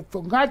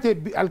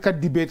ngaje alka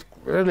debate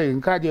rele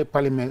ngaje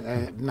parliament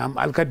nam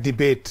alka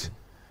debate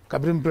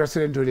kabrim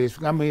president le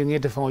ngam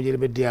ngete fa jere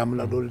be diam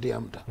la dol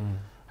diam ta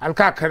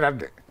alka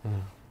karade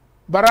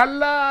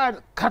baralla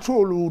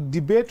katolu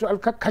debate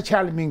alka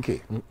kachal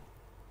minke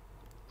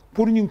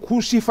pour ñin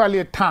kusi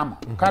fale tama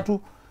katu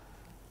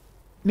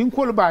nin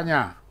kol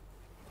baña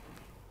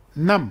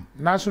nam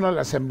national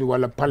assembly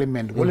wala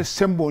parliament wala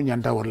sembo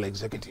ñanta wala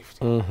executive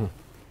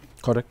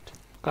correct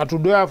katu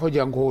doya fo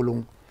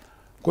jankolum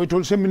koy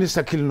tol se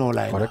ministre kilno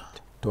lay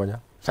correct tonya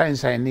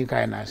sain ni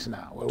kay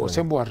nasina wo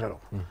sembo wataro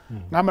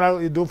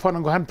ngamra do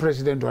fanango han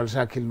president wala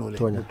sa kilno lay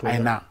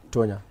ayna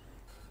tonya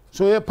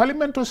so e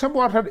parliament to sembo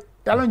watade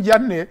yalon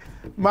janne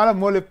mala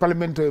mole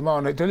parliament e ma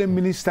on tele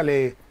ministre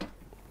le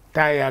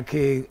taya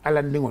ke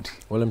alan ndingoti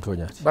wala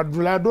mtonyati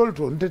badula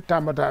dolto nte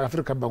tamata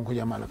afrika banko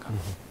jamala ka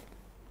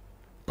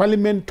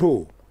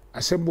parliamento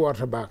asembo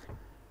warta bak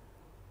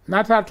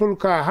nata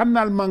tolka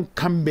hannal man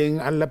kambeng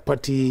alla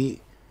pati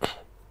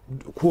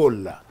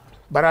kolla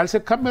baral se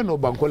kambe no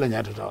banko la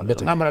nyata tawla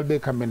ngamaral be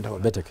kambe tawla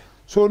beteke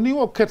so ni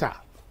o keta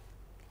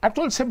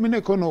atol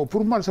semine kono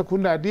pour mal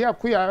sakunda dia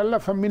ku ya alla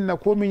faminna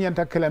ko min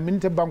yanta kala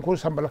minte banko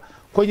sambala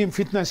ko yim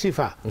fitna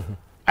sifa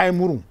ay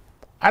murum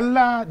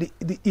Allah,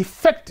 the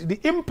effect, the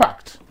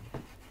impact,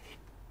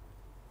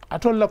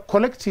 atola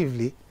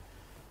collectively,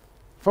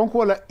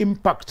 fonkola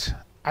impact,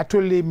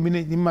 atole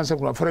mine ni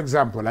mansakunda, for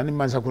example, ani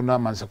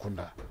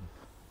mansakunda,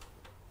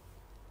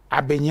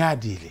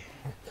 abenyadile,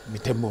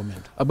 mite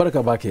moment.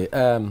 Abaraka bake,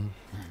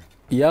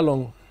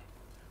 yalong,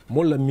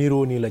 mola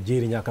miro ni la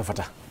jeri nyaka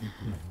fata,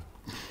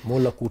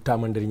 mola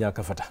kutamandiri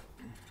nyaka fata.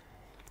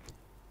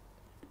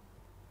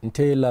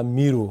 Nte la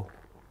miro,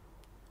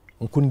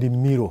 nkundi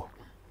miro,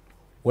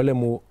 wala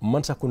mu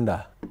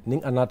mansakunda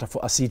ning anata fo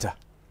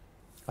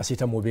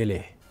asita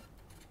mobile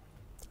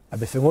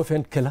abe fengo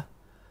fen kela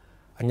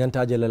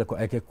anyanta jela ko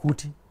ake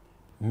kuti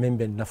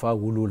membe nafa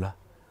wulula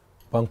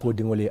banko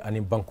dingole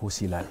ani banko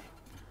silale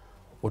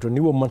oto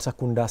niwo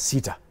mansakunda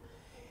sita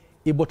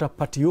ibota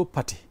patiyo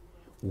pati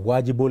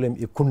wajibolem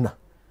e kunna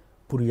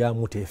pour ya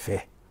mute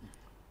fe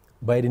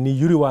bayde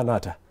ni yuri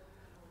wanata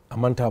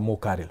amanta mo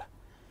karila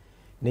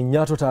ni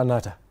nyatota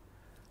nata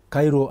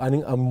kairo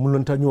anin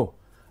amulonta nyo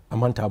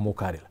amanta mo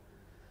karila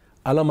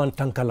alaman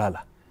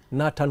tankalala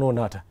nata no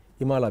nata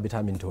imala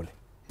vitamin tole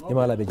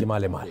imala be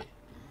jimale male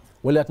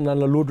wala tan la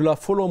lodula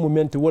folo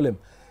momenti wolem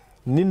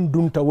nin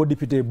dunta wo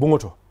député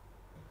bongoto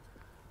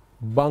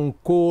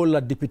banko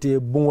la député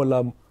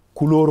bongola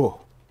kuloro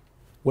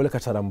wala ka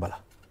tarambala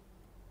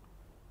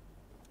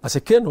ase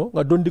keno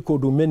nga dondi ko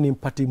du menni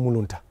pati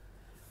mulunta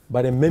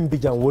bare membi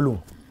jam wolum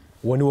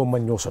woni wo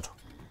man nyosoto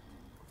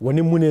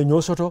woni mune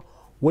nyosoto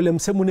wolem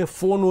se mune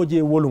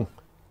fonoje wolum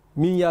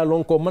min ya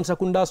lon ko man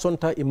sakunda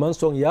sonta e man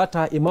son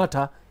yata e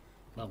mata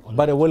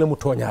bare wole mu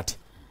toñati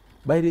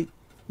bayri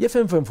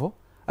yefen fo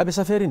abe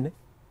saferin ne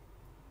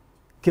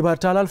kibar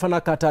talal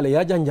fana ka tale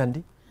ya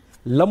janjandi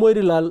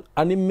lamoyri lal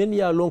ani men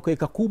ya lon ko e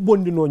ka ku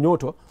bondino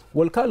nyoto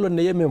wol ka lon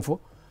ne yemen fo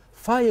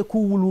faye ku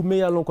wulu me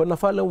ya lon ko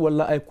nafalan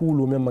walla ay ku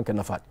wulu men manke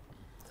nafat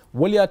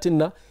wol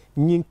yatinna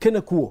nyin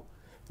kene kuo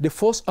the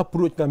first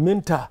approach na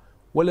menta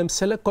wolem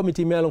select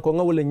committee me ya lon ko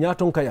ngawole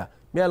nyaton kaya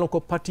me alon ko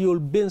patiol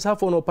ben sa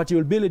fono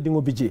patiol bele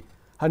dingo bije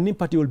hanni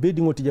patiol be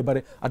dingo tije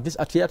bare at least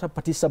atiata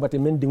pati sabate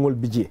men dingol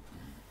bije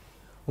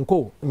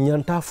nko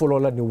nyanta folo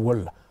la ni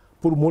wolla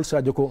pour mol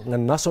sa joko nga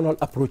national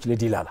approach le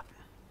dilala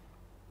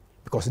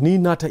because ni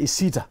nata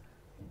isita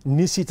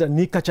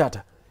ni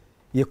kachata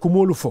ye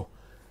kumolu fo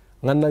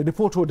nganna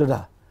report o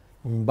dada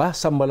mba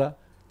sambala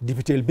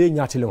député be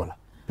nyaati lengola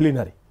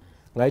plenary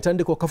ngay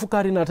tande ko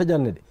kafukari nata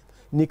janne de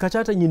ni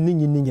kachata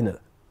nyinni la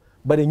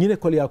bare nyine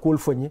kol ya kol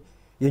fonye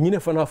ye nyine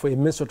fana fo e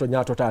mesoto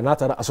nyaatota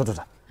natara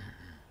asotota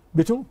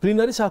bitum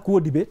plenary sa ko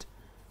debate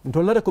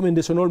ntolla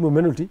recommendation ol mo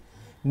menulti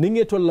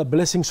ninge tolla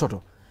blessing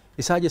soto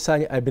isaje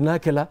sani ay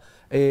binakela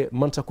e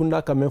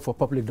mansakunda ka men for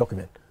public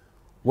document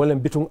wala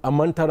bitum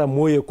amantara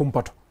moye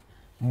kumpato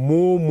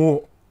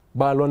momo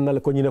balon nal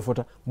ko nyine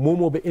fota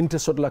momo be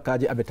intesot la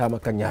kaji abetama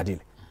kan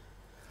nyaadile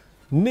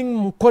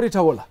ning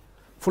korita wala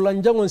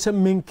fulan jangon sem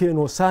min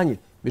keno sani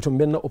bitum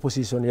benna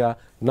opposition ya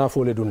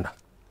nafole dunna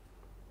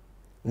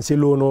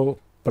nsilono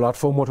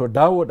platform moto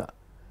dawoda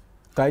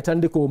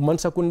kaytande ko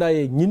mansakunda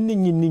e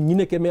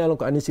nyinni ke me alon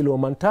ko anisilo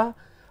manta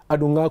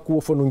adu nga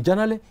ko fonu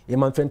janale e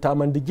man fenta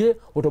man dige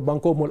oto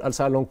banko mol al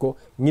salon ko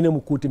nyine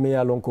mu kuti me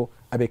yalon ko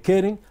abe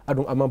kering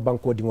adu amam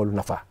banko dingol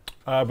nafa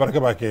barka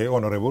bake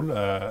honorable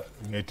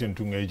ngay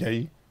tentu ngay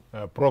jay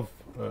prof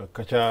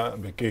kacha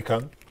be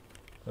kekan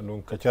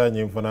adu kacha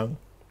nyim fanan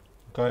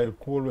kay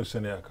ko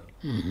seneka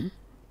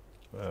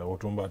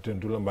woto mba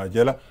tentu la mba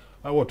jela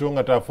woto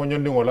ngata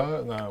fonyondi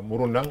ngola nga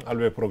murundang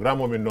alwe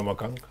programme min no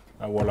makang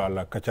wala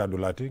la Kacha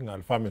Dulati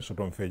ngal fami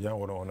soton feja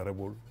wala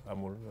honorable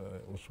Amul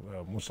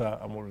Musa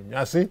Amul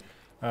Nyassi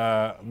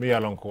mi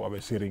yalon ko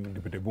abe siring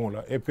député bon la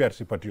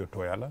APRC patio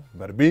toyala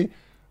barbi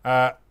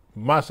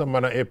masa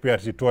mana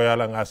APRC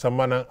toyala nga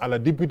samana ala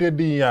député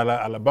di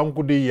yala ala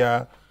banku di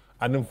ya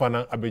anim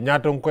fana abe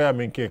nyaton ko ya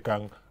min ke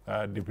kan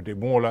député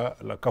bon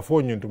la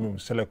kafo nyintu mum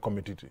select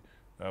committee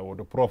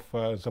wodo prof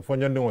sa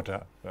fonyondi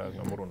ngota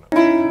ngamuruna.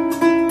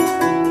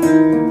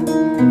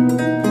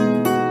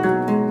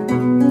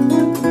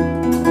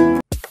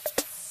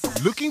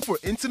 Looking for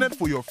internet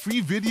for your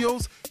free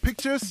videos,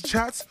 pictures,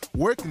 chats,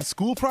 work, and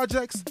school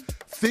projects?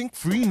 Think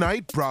free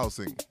night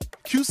browsing.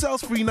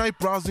 QCell's free night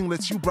browsing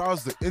lets you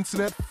browse the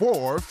internet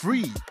for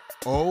free.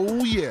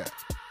 Oh yeah.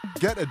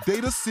 Get a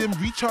data SIM,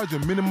 recharge a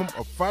minimum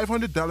of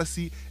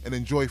 $500 and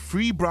enjoy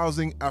free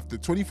browsing after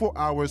 24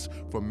 hours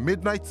from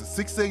midnight to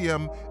 6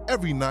 a.m.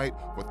 every night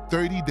for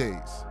 30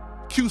 days.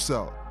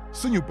 QCell,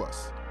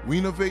 Sunubus. We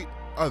innovate,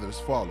 others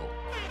follow.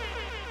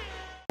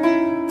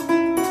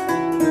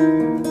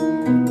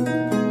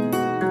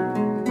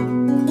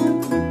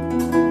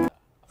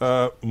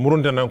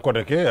 Murunta nan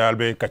kote ke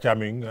albe Kacha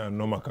min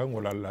no makang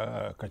wala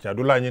la Kacha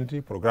Dula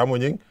nyenti programme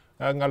nying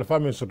ngal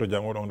fami soto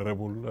jango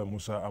honorable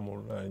Musa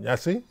Amul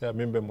Nyassi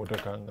mimbe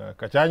motakang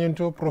Kacha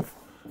nyento prof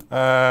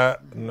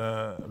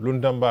na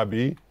lundamba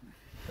bi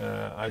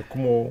ay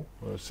kumo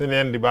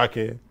senen di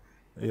bake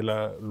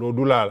ila lo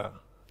Dula la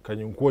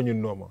kanyum ko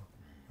nyin noma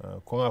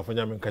ko nga fa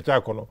nyamin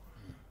Kacha kono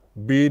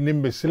bi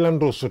nimbe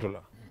silando soto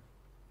la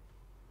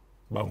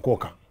banko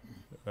kan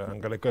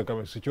ngale ka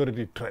kam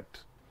security threat.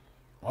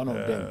 One of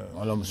them,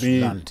 almost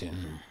planting.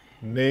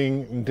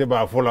 Ning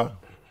nteba fola.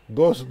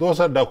 Those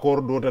are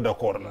d'accord, those are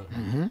d'accord la.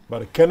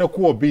 But kena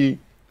kuo bi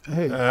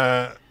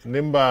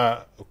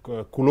nimba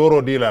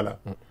kuloro dila la.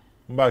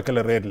 Mba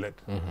kela red light.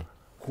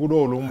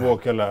 Kudo lumbo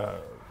kela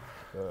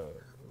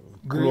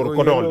kuloro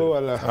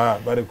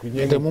kodon. Bari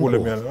kunyengi kule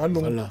miana.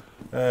 Andu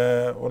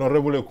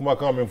honorable kuma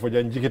kama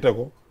mfoja njikita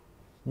ko.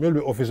 Milbe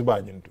office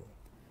ba nyinto.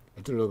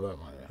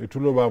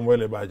 Itulo ba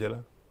mwele ba jela.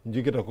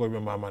 Njikita ko be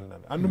mamanda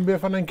andum be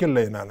fanan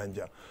kelle na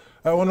nanja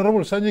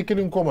honorable sanji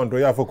kilin komando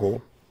ya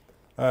fako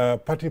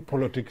party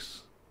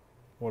politics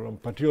wala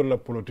party la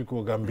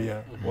politico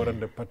Gambia wala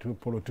de party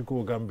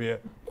politico Gambia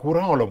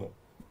courant wala mo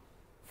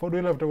for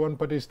do left one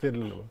party state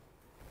lo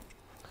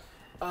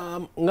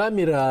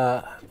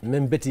ngamira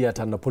membeti ya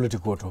tan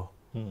politico to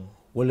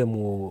wala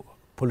mo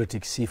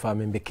politics sifa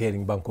membe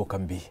caring banko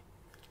kambi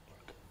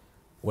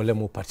wala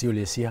mo party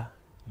le sia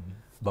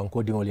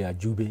banko dingol ya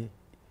jube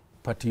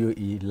patio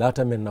i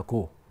lata men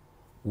nako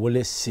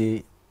wole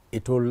se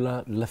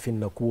etola lafin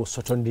nako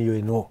sotondi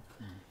yo no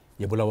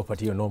ye bula wo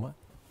patio noma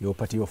yo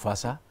patio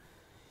fasa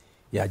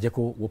ya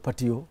jeko wo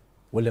patio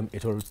wolem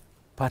etol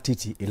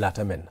patiti i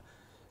lata men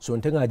so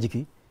ntenga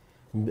jiki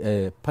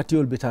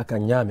patio bita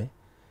kan nyame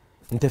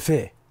nte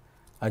fe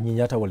anyi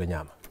nyata wala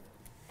nyama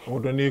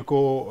odoni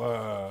ko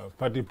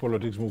party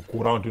politics mu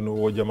courant no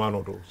wo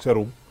jamano to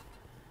serum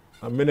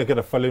amene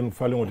keda falen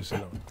wodi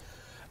selam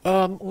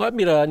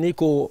ngamira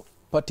niko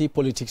party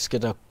politics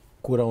keda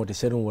courant de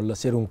serum wala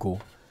serum ko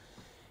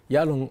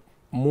yalon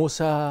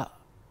Musa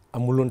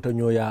amulonta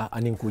nyoya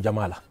anin ku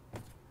jamala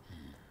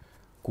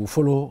ku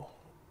follow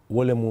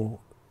wala mu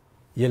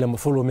yele mu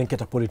follow men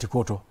keta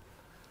politiko to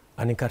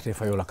anin carte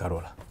fayola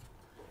karola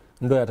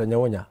ndo yata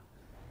nyawonya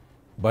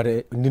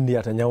bare ndindi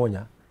yata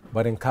nyawonya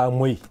bare ka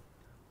moy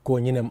ko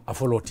nyinem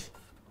afoloti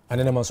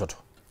anene man soto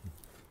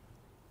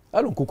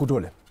alon ku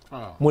kutole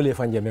mo le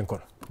fanje men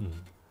kono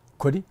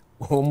kodi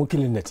o mu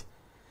kilineti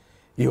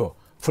yo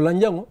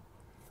fulanjango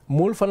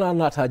mol fana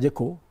nataje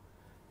ko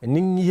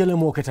nin yele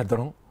mo keta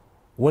doron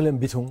wala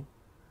bitum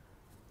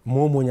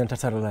momo nyanta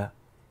tarala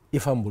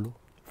ifambulu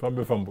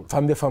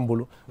fambe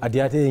fambulu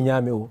adiate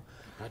nyame o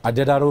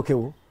adedaro ke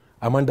o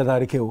amanda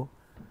dare ke o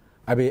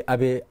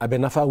abe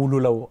nafa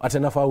wululawo ate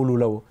nafa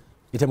wululawo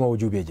itema wo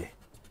jubeje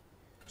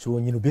so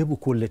ñinu bebu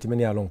kolleti men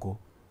ya lonko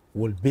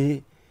wol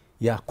be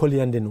ya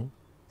kolyande nu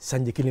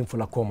sanje kilin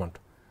fula komanto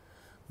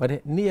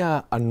bade ni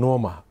ya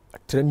anoma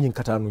trem nyin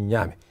katanu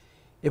nyame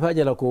e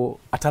fajala ko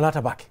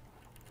atalata bake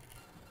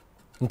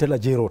ntela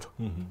jeroto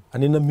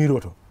anina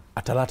miroto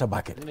atalata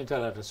bake ni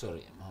talata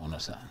sorry ma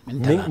sa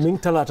min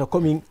talata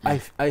komin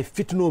ay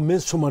fitno men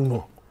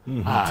sumanno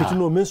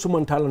fitno men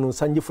suman tala no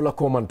sanje fula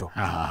komanto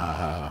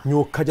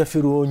nyo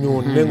kajafiro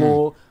nyo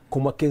nengo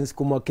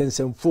kuma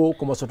kensen fo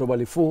kuma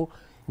sotobali fo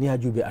ni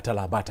ajube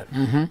atala batal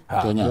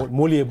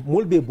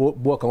molbe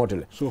bo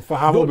kangote so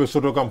fahamo be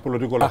soto kam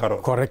political la karo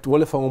correct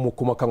wala fango mo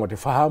kuma kangote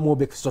fahamo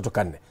be soto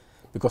kanne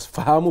because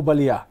fahamo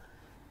baliya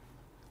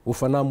u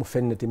fana mu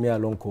fennete mi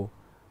alonko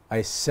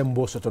ay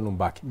sembo soto no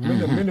mbaki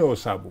mene o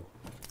sabu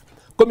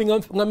komi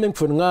ngam men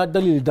fon nga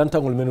dalil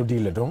dantangol menu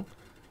dile don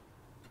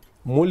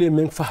mole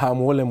men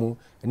fahamo wala mu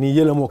ni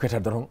yela mo keta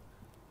don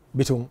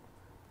bitum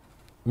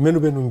menu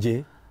benu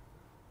nje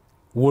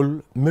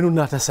wol menu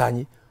nata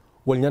sañi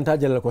wol ñanta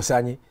jalal ko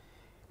sañi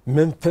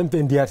même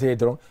fempe diate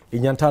don e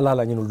ñanta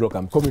la ñinu do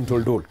kam commune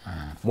tol dol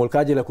mol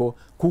kajele ko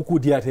kuku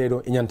diate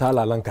do e ñanta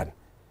la lankan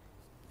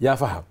ya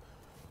faham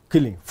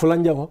killing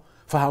fulanjango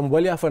faham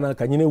wali afana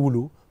ka ñine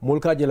wulu mol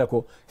kajele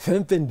ko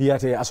fempe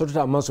diate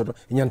asotota man soto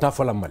e ñanta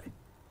folam male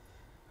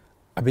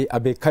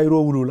abe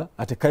kayro wulula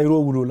ate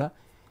kayro wulula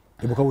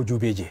e bu ko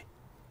jubeje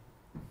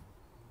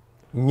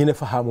ñine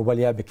fahamu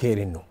wali abe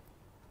kerin no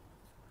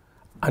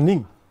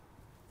anin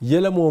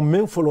yelamo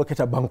men folo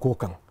keta banko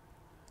kan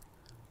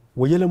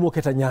wo yelamo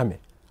keta nyame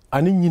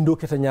anin nyindo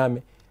keta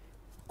nyame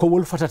ko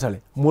wol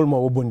fatatale mol ma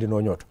wo bondi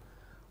no nyoto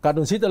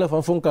kadon si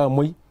telefon fon ka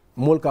moy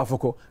mol ka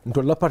foko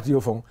ntol la parti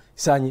yo fon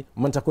sañi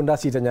man takunda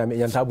sita nyame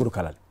yanta buru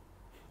kalal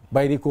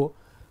bayri ko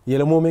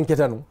yelamo men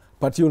keta no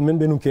parti yon men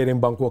benu kere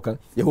banko kan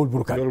yewol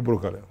buru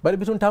kalal bari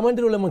bitun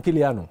tamandiro le man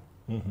kiliyano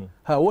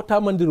ha wo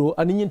tamandiro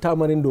anin nyin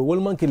tamarindo wol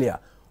man kiliya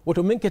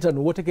woto men keta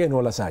no wote ke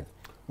no la sañi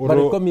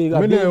bari komi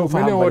mene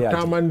o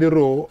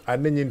tamandiro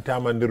anin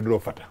tamandirdo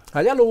fata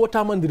yalo wo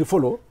tamandiri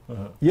folo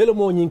yelo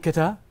mo nyin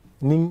keta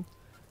nin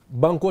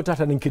banko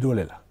tata nin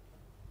kidole la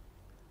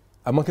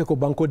amanke ko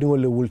banko dingol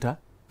le wulta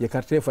ye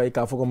carte fay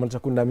ka foko man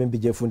sakunda men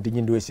bije funti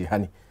nyindo si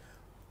hani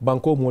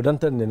banko mo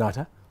dantan ne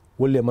nata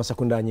wolle man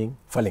sakunda nyin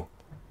faleng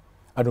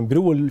adon bir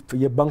wol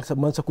ye bank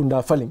man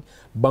sakunda faleng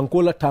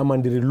banko la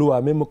tamandiri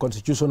loi même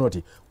constitution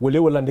oti wolle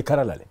wolandi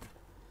karalale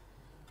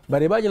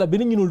bari baaji la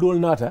bin nyinul dol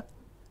nata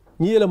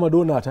ni yela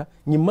mado nata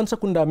ni man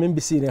sakunda men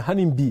bisine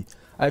hanin bi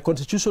ay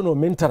constitutional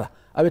mentara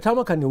abe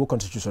tama kan ni wo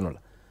constitutional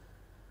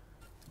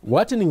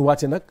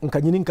wati nak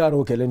nka nyinin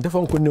karo kele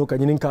ndefon ko ne ka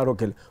nyinin karo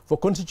kele fo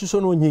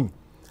constitutional nyin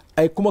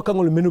ay kuma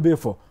kangol menu be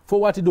fo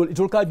wati dol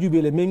itol ka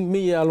jubele men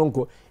mi ya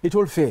lonko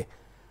itol fe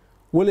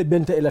wole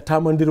benta ila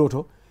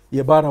tamandiroto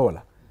ye bara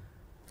wala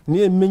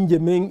ni menje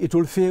men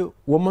itol fe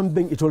wo man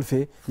ben itol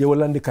fe ye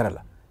wolandi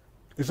karala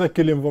isa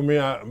kelim fo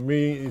mi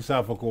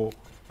isa fako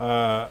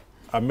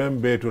a même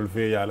betol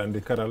fe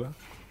yalandi karala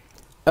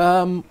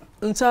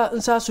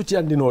nsa suti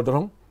andino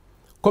doron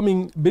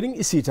comme biring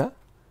isita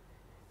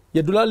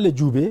ya Dula le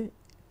jube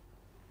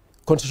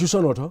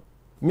constitution oto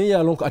mi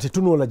ya lon ko ati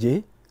tuno la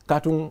je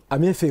katun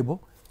ame febo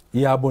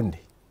ya bonde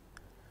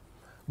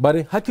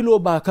bare hakilo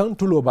ba kan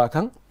tulo ba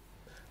kan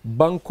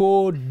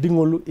banko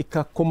dingolu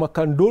ika koma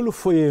kan dolu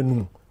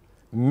foyenu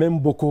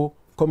memboko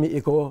comme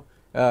iko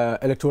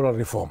electoral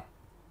reform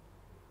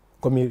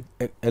comme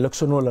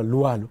electional la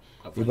lualu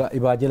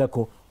iba jela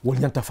ko wol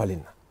nyanta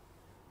falina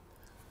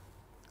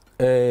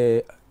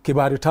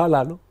kibari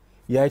talalo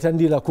ya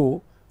itandi la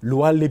ko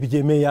luwal le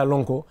bije me ya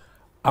lonko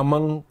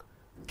amang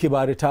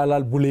kibari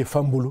talal bule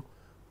fambulu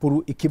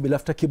pour ikibe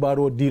lafta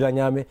kibaro dira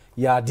nyame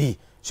ya di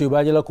so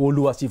iba jela ko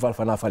luwa sifal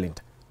fana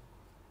falinta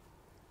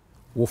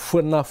wo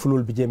fonna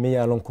fulul bije me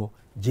ya lonko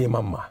je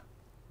mamma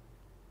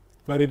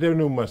bari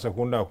devnu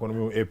masakunda ko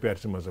no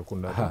EPRC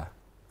masakunda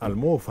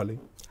almo fali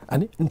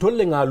ani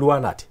ntolle nga luwa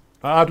nati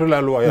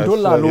atola luwa ya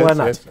ntolla luwa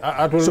nati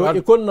so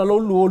ikon na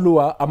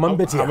luwa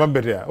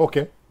amambete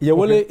okay ye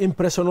wole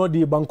impressiono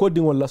di banko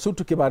dingol la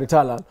surtout kibari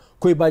tala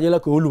ko ibaje la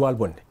ko luwal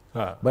bonde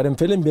bare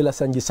mfelen bela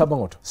sanji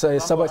sabangoto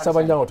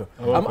sabanjangoto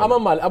ama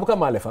mal abuka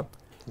male fa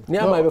ni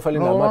ama be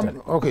falina mata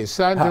okay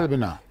sante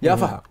bina ya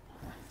fa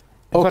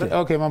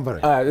okay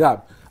mambare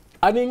ya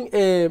anin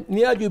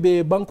ni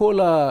ajube banko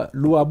la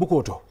luwa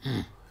bukoto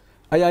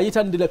aya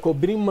yitandile ko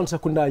birim man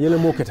sakunda yele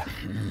moketa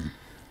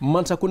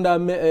man sakunda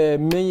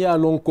men ya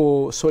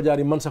lonko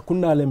sojari man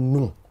sakunda lem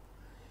nu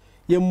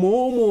ye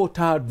momo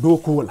ta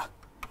doku la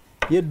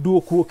ye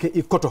doku ke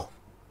ikoto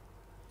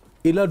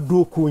ila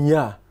doku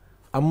nya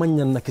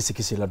amanyan na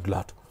kisi la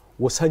dulato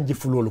wo sanji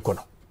fulolu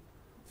kono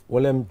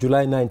wolem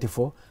July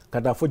 94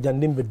 kada fo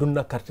jandimbe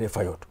dunna carte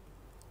fayoto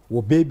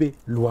wo bebe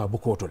luwa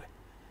bukoto le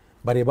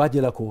bare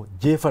baje la ko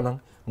jefanan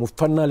mu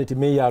fannaliti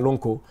me ya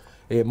lonko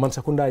man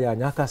sakunda ya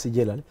nyaka si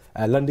jelal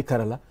a landi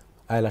karala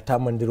ay la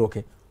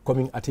tamandiroke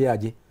komin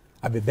atiyaje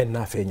abe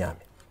benna fe nyame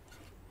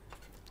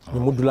ni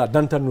mudula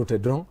dantanute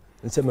don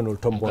nsemenol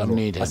tombo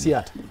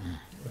asiyata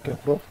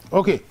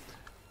okay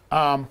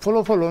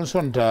Follow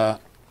sonta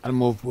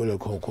almo pole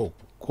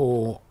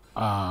ko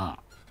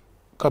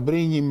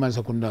kabri ni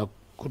masakunda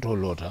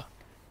kutolota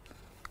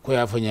ko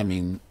ya fanya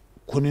min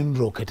kunin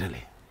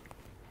roketale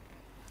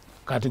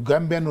kati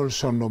gambianol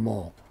sonno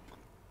mo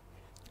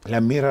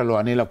la mira lo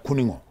anela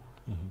kuningo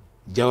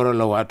jawra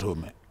la wato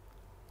me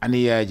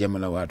ani ya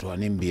jamala wato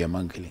ani mbiya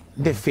mankeli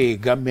nde fe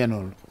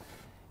gambianol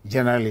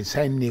generally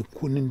sayni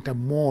kuninta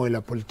mo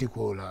la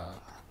politiko la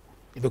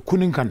ibe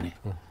kunin kanne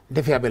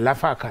nde fe abe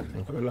lafa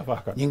kanne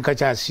nyin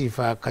kacha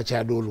sifa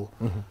kacha dolo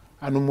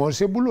anu mo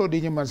se bulo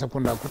de nyima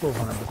sakunda kuto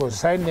fana because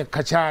sayni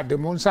kacha de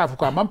mon safu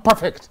ko am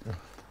perfect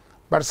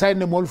but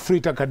sayni mol free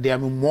ta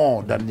kadiyami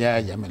more than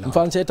ya jamala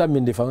mfan seta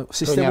mindi fa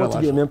system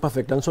what be même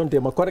perfect and sonte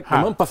ma correct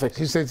même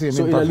perfect so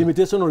ila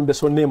limitation on be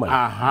sonne man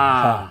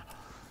aha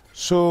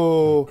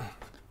so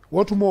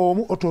what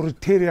more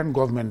authoritarian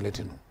government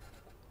letino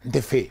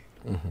the fe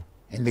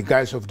in the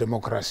guise of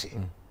democracy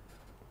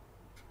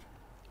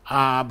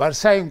but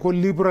saying ko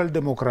liberal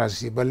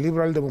democracy but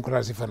liberal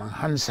democracy fana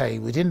hansai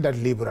within that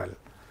liberal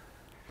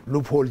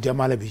loophole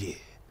jamala biye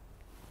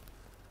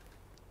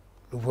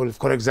loophole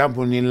for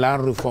example in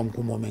land reform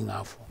ko mo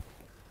mengafo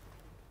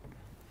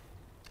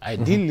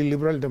ideally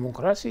liberal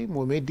democracy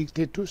mo me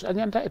dictators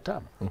anyanta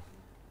etam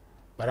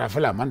bara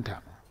fela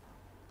manta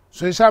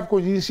so hisab ko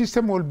ni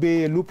system will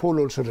be loophole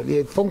also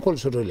le fonkol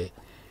so le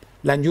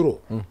lanjuro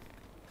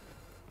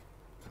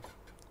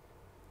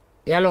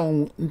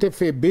yalon nte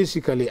fe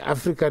basically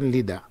African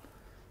leader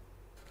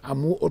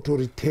amu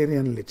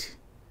authoritarian leti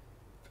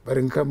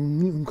bari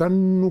kan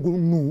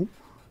nu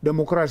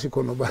democracy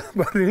kono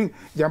bari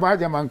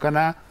jama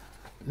kana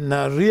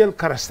na real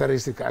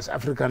characteristic as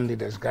African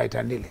leaders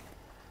gaitandile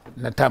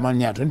na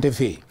tamanyato nte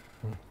fe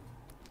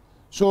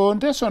so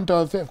nte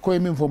sonta ko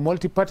min for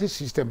multi party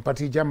system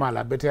party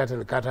jamala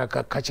beteatel kata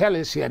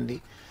kachale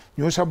siandi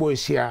nyosa boy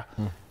sia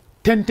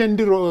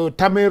tentendiro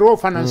tamero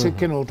finance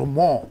keno to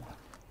mo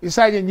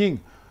isaje nying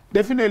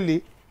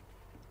definitely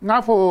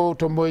ngafo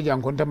tomboy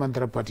jang konta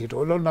mantra party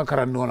to lol na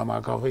karando na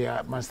maka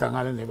ya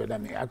mastangala ne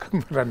bedani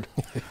akamrand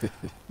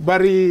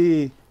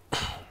bari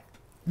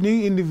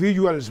ni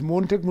individuals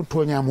montek mu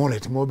tonya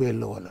molet mo be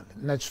lo wala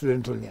na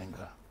studental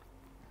nyanga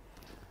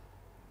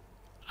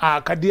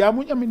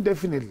kadiamu nyamin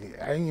definitely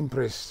I am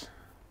impressed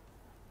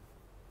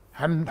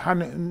han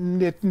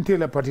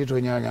ntela party to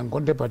nyanga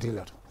konte party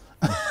la to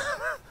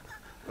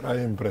I am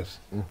impressed.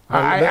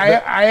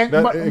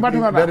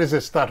 That is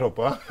a startup,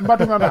 huh?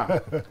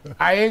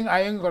 I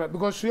ain't gonna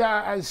because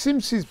I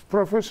seems he's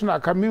professional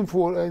coming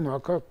for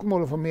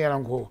come for me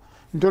and go.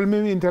 Told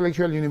me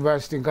intellectual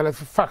university in Calif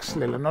fax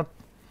not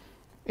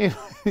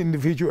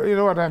individual. You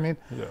know what I mean?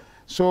 Yeah.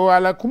 So I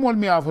like come on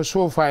me off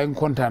so far and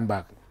content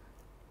back.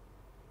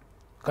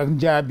 Kan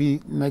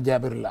jabi na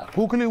jabirla.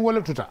 Kukuli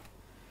wala tuta.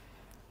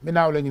 Me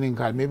now learning in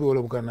call maybe all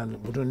of can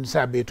butun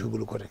sabe to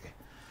bulu koteke.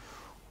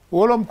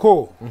 Wolom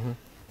ko.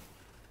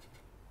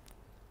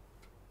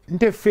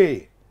 Nte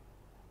fe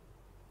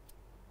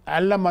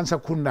alla mansa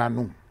kunda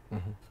num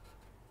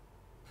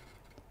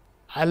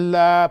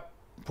alla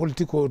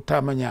politiko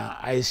tamanya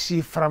I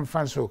see from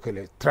fanso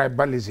kele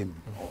tribalism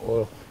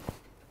or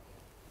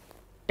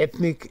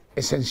ethnic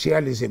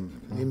essentialism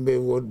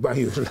nimbe word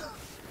bayus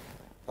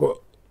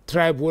ko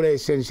tribe wala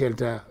essential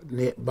ta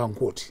ne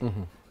bankoti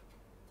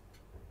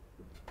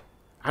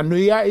anu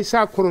ya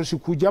isa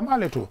korosi ku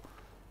jamale to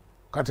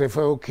kate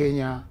fa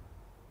Kenya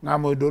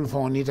ngamo dol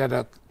foni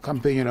tata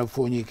campaign na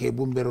foni ke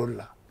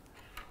bumberolla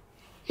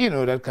you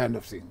know that kind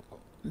of thing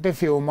de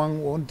fe o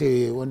man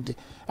wonte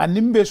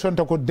animbe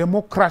sonta ko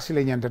democracy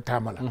le nyanta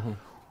tamala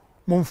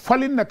mum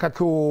falin na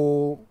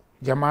kako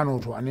jamano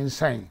to anin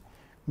sign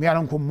mi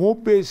alan ko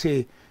mobe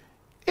se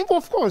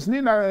of course ni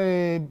na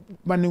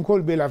manin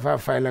kol be la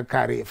fa la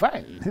carry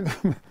fine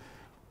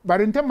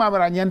barinte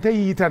mabara nyanta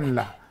yitan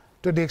la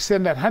to the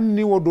extent that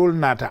hanni wo dol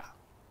nata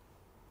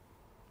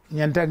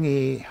nyanta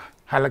ngi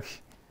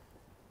halaki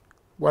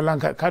wala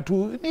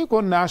katu ni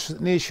ko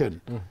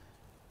nation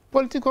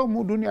politiko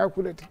mu dunia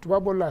kuleti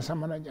tubabola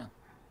samana jang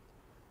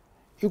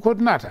iko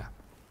nata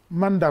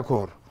man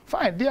d'accord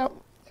fine dia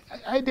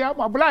idea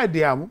ma bla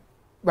idea mu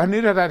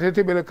banira ta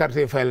tete bele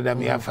carte file dam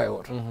ya fay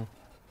wot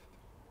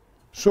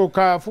so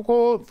ka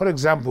fuko for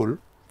example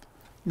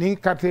ni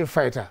carte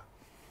fighter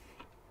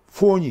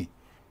foni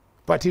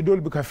parti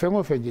dol bi ka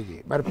fengo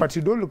fenjeje bar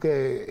parti dol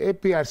ke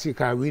APRC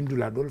ka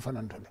windula dol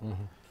fanantole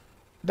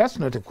that's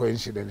not a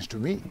coincidence to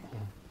me.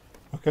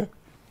 Okay.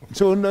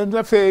 So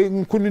na fe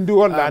kunindi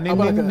wala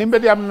ni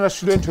mbedi am na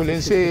student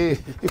len se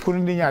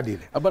kunindi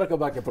nyaadile. Abaraka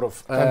bake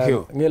prof. Thank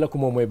you. Ngela ko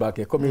moy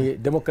bake comme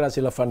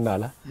démocratie la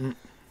fannala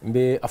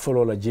mbe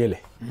afolo la jele.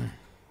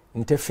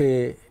 Nte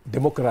fe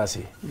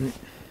démocratie.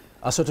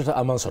 Asotota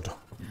aman soto.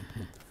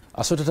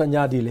 Asotota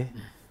nyaadile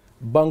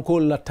banko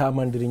la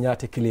tamandiri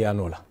nyaate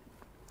kiliyano la.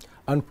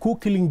 And ku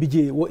killing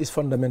bije what is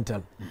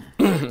fundamental.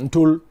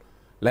 Tool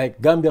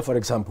like Gambia for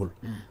example.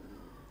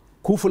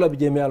 Kufula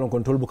bije me alon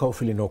control bu kaw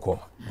fili no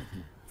koma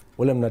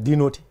wala na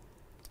dinoti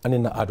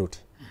anina adoti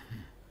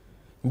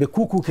mbe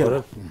kuku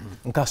kera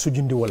nka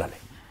sujindi wala le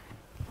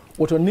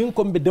woto nin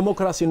ko be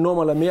démocratie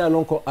normal me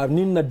alon ko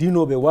nin na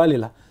dino be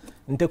walila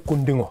nte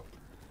kundingo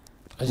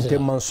nte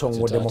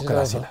mansongo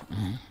démocratie la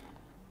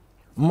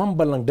man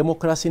balang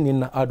démocratie nin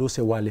na ado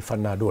se wali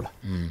fanna dola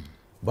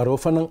baro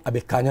fanan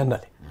abe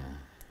kanyandale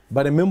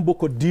bare même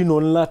boko dino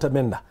lata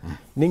menna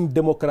nin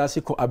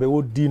démocratie ko abe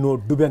wo dino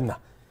dubenna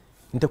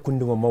nte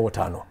kundingo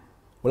mawotano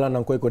wala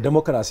nan koy ko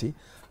démocratie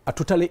a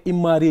tutale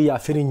imari ya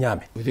feri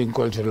nyame within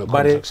cultural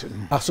bare context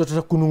a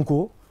sotota kunun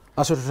ko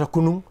a sotota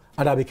kunun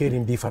ada be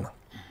kerin bi fana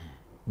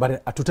bare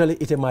a tutale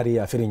ite mari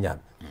ya feri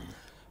nyame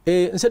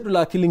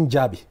nsedula killing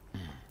jabi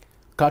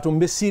kato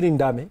mbe sirin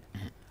dame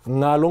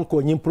ngalon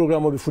ko nyim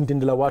programme be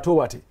funtindila wato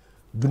wati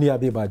duniya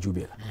be ba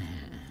jubela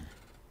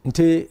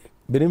nte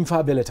benim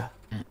fa beleta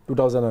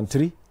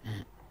 2003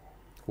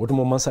 woto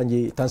mo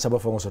mansanji tan saba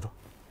fa ngosoto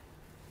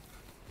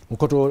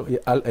nkoto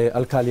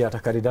alkaliyata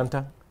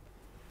karidanta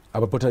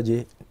aba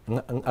potaje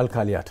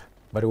alkaliyata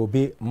bare wo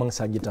be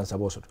mansanji tan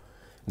saba soto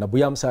na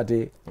buyam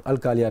sate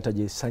alkaliyata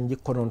je sanji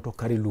kononto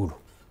kari lulu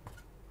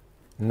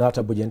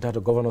nata bujenta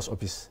to governor's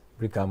office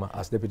Brikama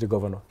as deputy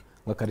governor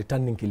nga kadi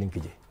tannin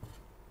kilinkije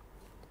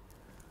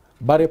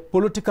bare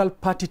political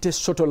party te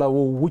soto la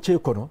wo wuce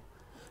kono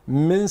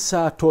men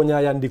sa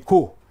tonya yandi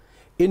ko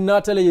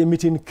innatale ye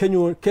mitin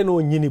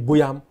keno nyini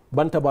buyam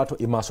banta bato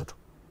imasoto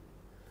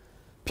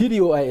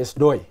PDOIS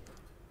doy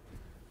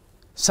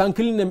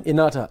sankilinem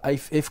inata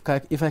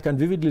if I can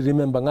vividly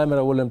remember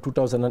ngamera wolem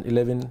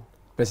 2011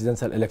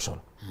 presidential election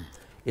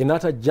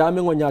inata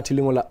jamengo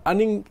nyatilingo la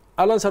aning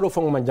alansaro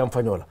fongo man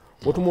jamfanyola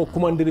wotumo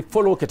kumandiri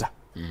follow keta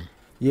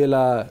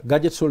yela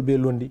gadget sol be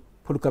londi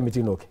pour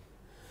committee noke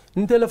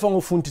ntele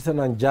fango funti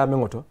tanan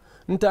jamengo to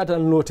ntata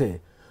lote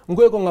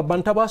ngoy ko nga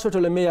bantaba soto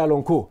le me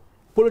yalon ko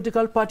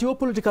political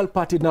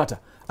party nata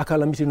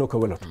akala mitino ko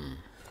weloto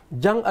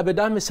jang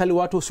abedame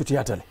saliwato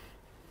sutiyatale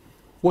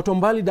woto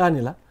mbali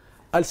danila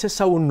al se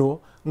sawno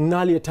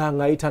ngali ta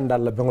ngai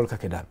tandal la bengol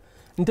kakedam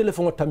ntele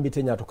fango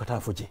tambite nyato kata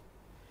fuje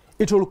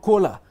itol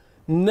kola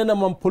nena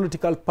man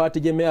political party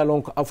je me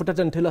yalon ko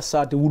afutata ntela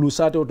sate wulu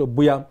sate woto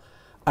buyam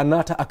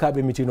anata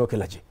akabe mitino ke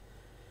laje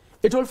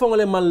itol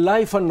fongole man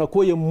life na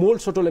ko ye mol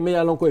soto le me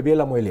yalon ko e be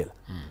la moylela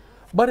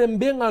bare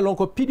mbenga lon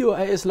ko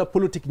PDOIS la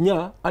politique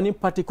nya ani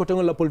parti ko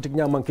la politique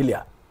nya man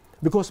kilia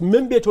because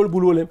membe tol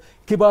bulolem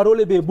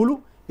kibarole be bulu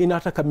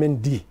inata ka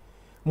men di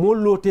mol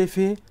lote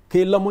fe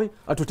ke lamoy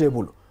atute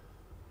bulu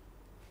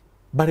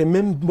bare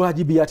mem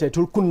wajibi yata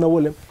tol kunna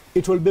wolem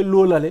itol be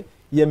lolale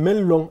ye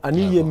men long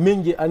ani ye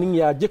menje ani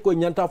ya jeko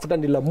nyanta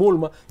futandi la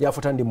molma ya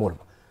futandi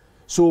molma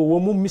so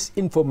womu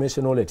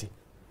misinformation oleti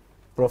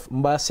prof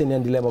mba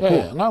senyandi lema ko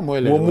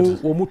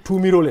womu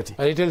tumiro leti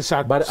alitel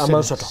sak bar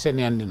aman soto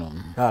senyandi no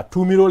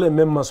tumiro le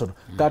memma soto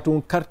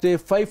katun carte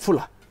fay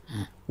fula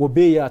wo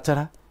be ya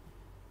tara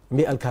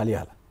mi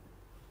alkaliyala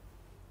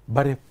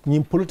bare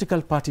nyim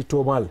political party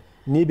to mal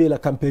ni be la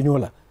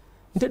campagnola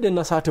ntede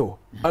na sato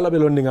ala be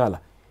londingala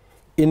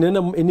inena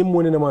eni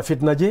monena ma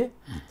fitna je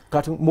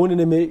katun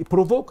monena me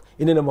provoke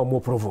inena ma mo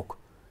provoke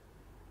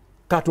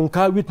katun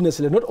ka witness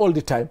le not all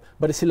the time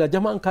but sila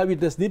jama ka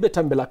witness ni be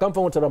tambela kam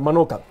fa wotara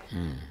manoka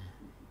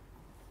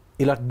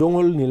ila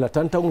dongol ni la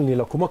tantangol ni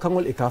la kuma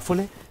kangol e ka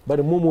fole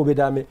bare momo be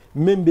dame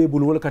membe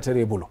bulu wala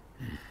katere bulu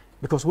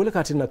because wala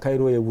katina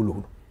kairo e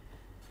wulu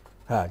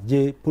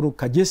je pour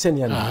ka je sen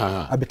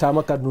yana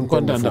abitama ka dun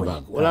ko ndanda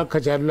wala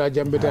Kacha Dula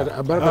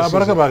jambeta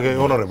baraka ba ke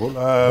honorable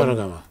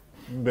baraka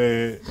be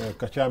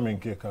Kacha men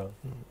ke ka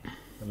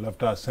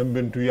lafta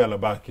sembentu yala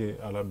ba ke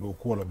ala do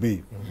ko la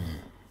be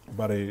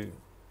bare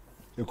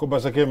ko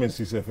basake men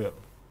si se fer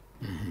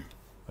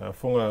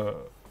fonga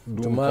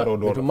dum karo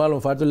do to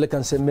malon fato le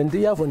kan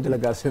sementi ya fon de la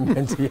gas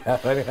sementi ya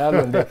bari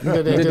halonde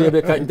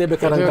de be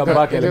karan kam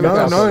ba ke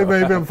no be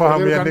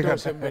faham yandi kan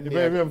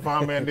be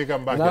faham yandi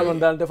kan ba nalon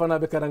dal defana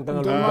be karan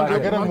kan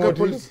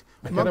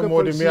ba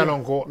modi mi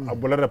alon ko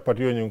abula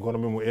patio nyin ko no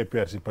mu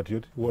APRC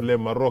patriot wolle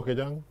Maroc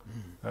jang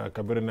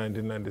kabere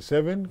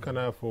 1997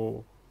 kana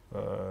fo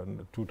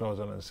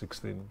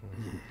 2016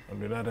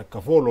 on nada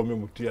kafolo mi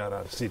mu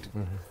tiara city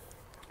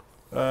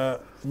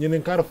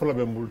ñinen kar folo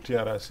be mbul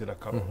tiara sila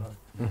kam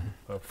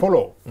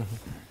folo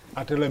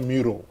atela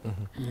miro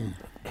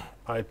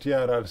ay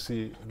tiara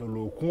si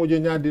lo ko je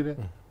nyaadire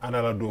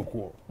anala do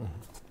ko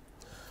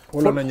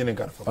wala na ñinen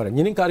kar folo ora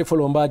ñinen kar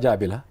folo mba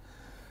jabila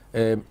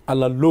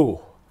ala lo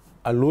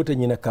allo te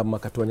ñina kam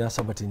makatonya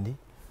sabatindi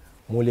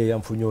mole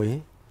yam fu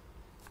ñoyi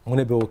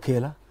mune be o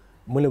kela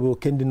mune be o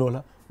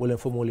kendinola wala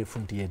fo mole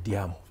funti ye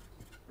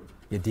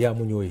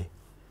diamu ñoyi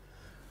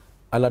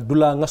ala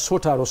dula nga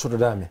sotaro soto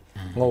dame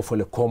nga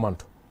fole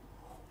komanto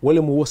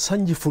wala mo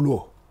sanji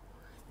fulo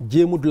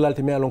jemu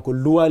dulalte me alon ko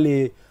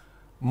luwale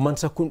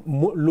mansa kun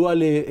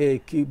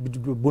luwale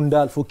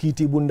bundal fo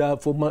kiti bunda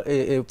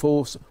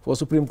fo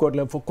supreme court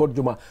la fo court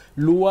juma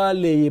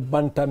luwale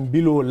bantam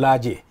bilo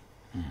laje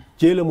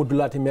jele mo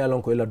dulalte me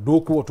alon ko ila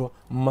doku woto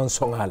man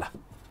songala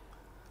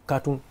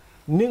katun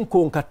nin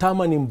ko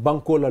katama nin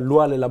banko la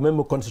luwale la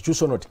même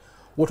constitution oti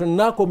woto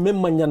nako même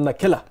manyanna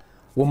kela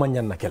wo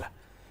manyanna kela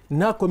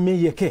nako me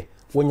yeke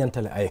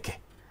wonyantale ayeke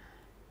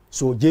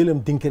so jelem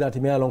dinkirati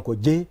me alon ko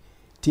je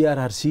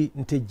TRRC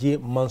nte je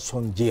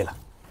manson jela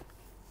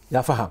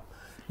ya faham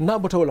na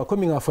bota wala ko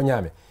mi nga fo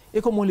nyame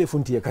e ko mo le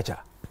funti e kacha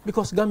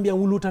because Gambia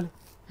wulutale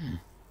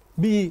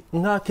bi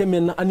nga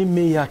kemen na ani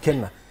me ya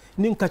kenna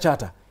nin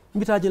kachata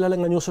mbita jela la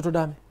nga nyosoto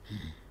dame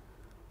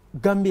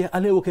Gambia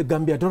ale o ke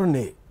Gambia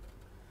dorne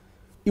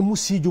i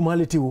musi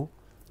jumale tiwo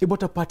i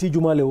bota parti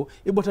jumale o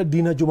i bota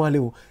dina jumale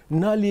o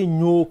nali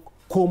nyo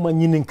ko ma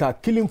nyininka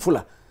kilim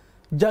fula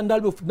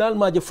jandal be dal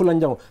maje fula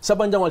njango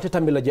sabanjango te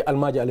tambila je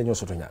almaje ale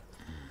nyosoto nya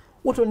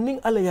woto ning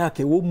ale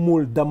yake wo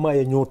mol damma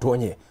e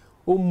nyotonye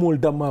o mol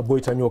damma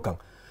boyta nyokan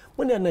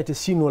woni anate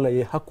sino la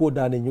ye hakko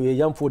dane nyoye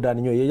yamfo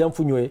dane nyoye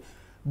yamfu nyoye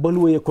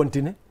baluwo ye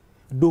kontine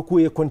doku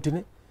ye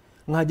kontine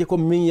ngaje ko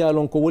min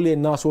yalon ko wole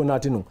naso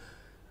natinu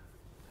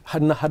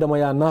hadna hadama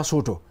ya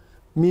naso to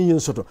min yin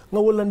soto nga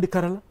wolandi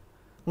karala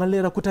nga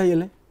lera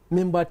kutayele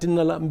min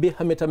batinna la mbe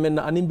hameta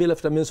menna anin be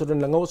lafta min soto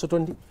la nga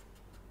wosotondi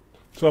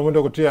so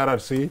amundo ko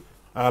TRRC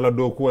ala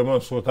doku e man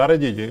sotare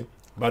jeje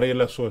bare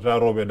la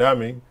sotarobe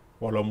dami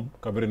wolom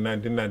kabri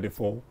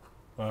 1994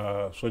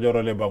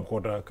 sojorole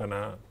bankota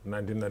kana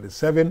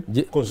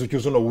 1997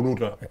 constitution o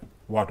wuluta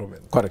wato men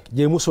correct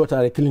je mu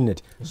sotare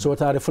cleanet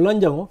sotare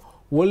fulanjango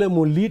wole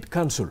mo lead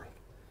council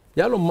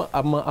yalo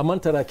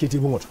amantara kiti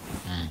bungoto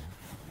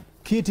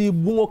kiti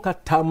bungo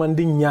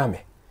katamandi nyame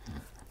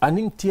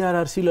anin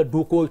TRRC la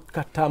doko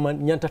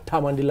nyanta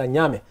tamandi la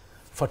nyame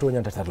fato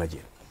nyanta tarla je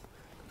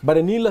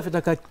bare ni la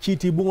feta ka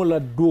kiti bungo la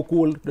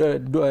doko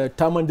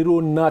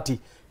tamandiro nati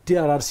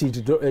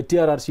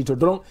TRRC to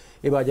dron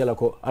e ba jala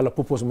ko ala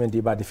proposement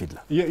di ba defit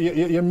la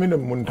ye min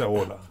munta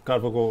wola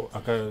kalfa ko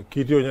aka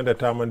kiti o nyanda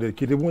tamande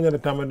kiti bungo nyanda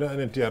tamande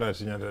anen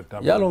TRRC nyanda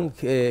tamande yalon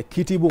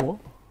kiti bungo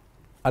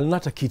al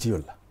nata kiti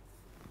yolla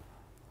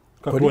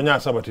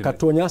ka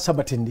tonya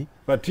sabatindi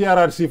ba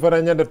TRRC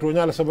fara nyanda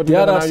tonya la sabatindi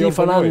TRRC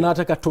fana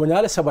nata ka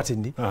tonya la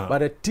sabatindi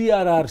bare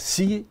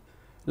TRRC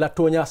la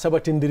tonya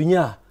sabatindi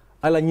nya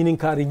ala nyinin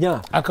kari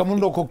nya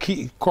akamundo ko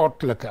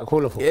court la ko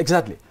la fo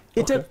exactly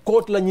ite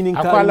court la nyinin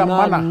kari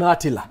na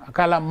natila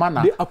akala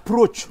mana the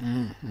approach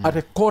at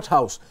a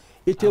courthouse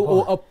ite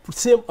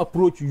same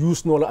approach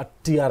used no at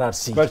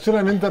TRRC but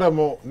sura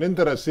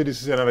nintara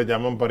CDC na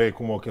jamam pare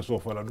kumo keso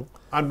fala du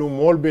andu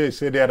molbe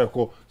CDR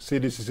ko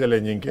CDC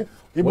le nyinke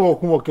ibo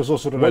kumo keso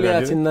soto la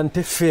wala tin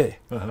nante fe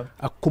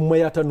akuma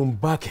yata num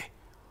bake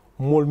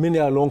mol mene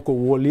alon ko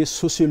wole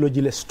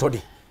sociology le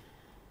study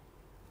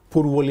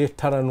pour wole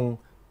taranu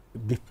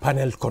bi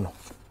panel kono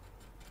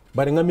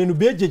bari ngamenu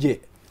be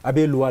jeje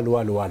abe luwa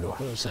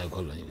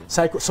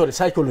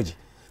psychology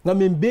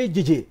ngamen be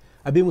jeje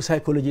abe mu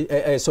psychology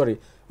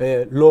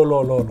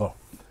lo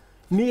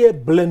ni e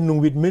blend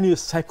with many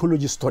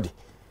psychology study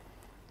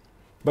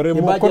bare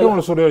mo ko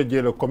don so do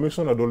je le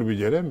commission adol bi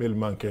jere mil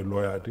manke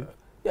loyati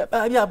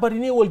ya bari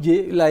ni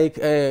wolje like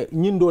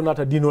nyindo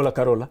nata dino la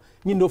karola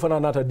nyindo fana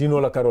nata dino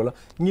la karola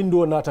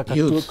nyindo nata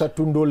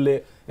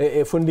katundole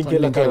fondinke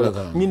la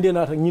karola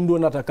nyindo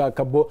nata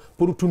ka bo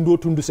pour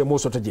tundu se mo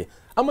sotaje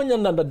amanya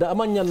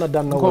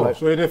dan na wala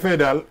so ite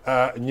fedal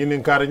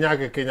nyinin kar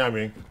nyaake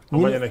kenyame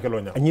amanya na kelo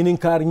nyama nyinin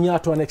kar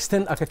nyaato an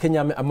extend aka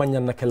kenyame amanya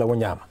na kelo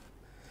wonyama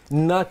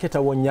na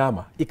keta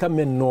wonyama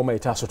ikamen no mai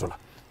tasotola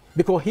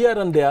because here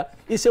and there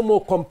is a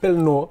more compel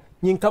no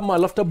nyin kama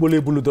lafta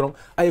bole bulu doron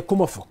ay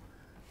kuma fo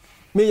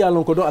me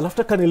yalon ko do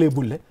alafta kanele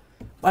bulle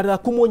bada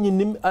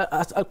kumonyin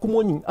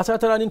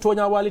asatara nin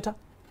tonya walita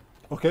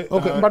okay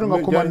mbadu nga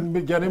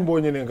kuman jani mbo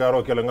nyinin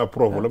karo kala nga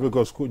provo la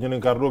because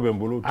nyinin karo be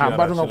mbulu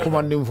mbadu nga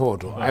kuman dim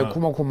foto ay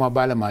kuma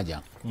bala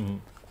majang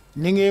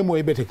ninge mo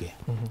ibeteke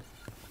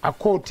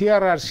ako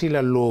TRRC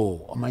la lo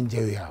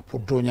manjeya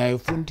pour tonya e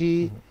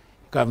funti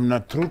kamna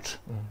truth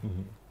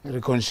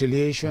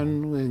reconciliation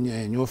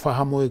nyo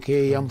fahamo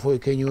ke yamfo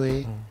ke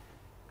nyoe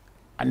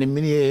ani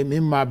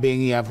min ma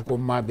bengi ya ko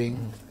ma beng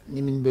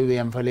ni min be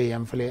yam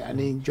fale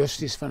ani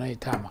justice fana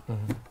itama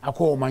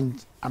ako man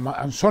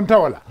an sonta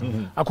wala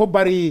ako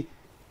bari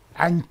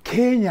an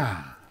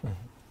Kenya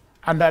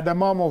anda da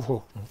mamo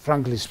fo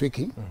frankly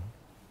speaking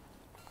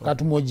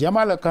katu mo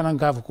jamala kanan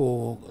ka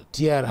ko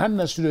tiar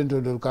hanna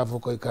student do ka fo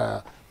ko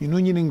ka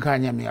nyuni nin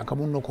kanya mi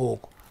akamunno ko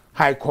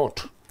high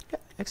court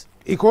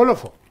ikolo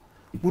fo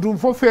budum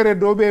fo fere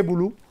do be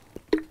bulu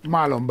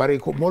malom bari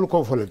ko mol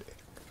ko folede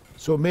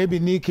so maybe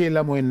ni ke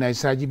la mo na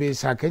sajibe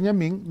sa Kenya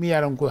mi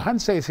yaran ko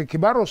hansa se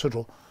kibaro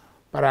soto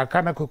para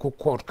kana ko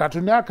court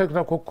katuna ka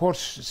ko court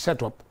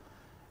setup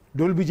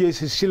dolbi je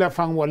se sila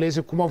fang wala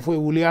se kuma fo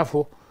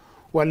wuliafo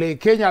wala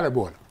Kenya la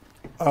bola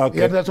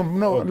okay ya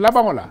no la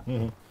bamola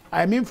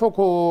I mean for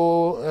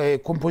ko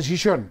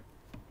composition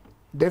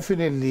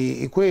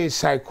definitely equate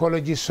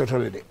psychologist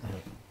totally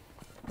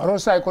aro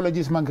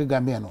psychologist man ke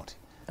Gambia not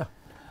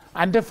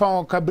ande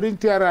fa ka bring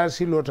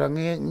TRRC lota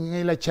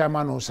ngi la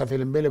chairman o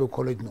safel mbele be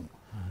college num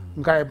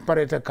ngai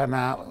pareta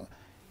kana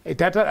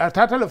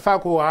tata le fa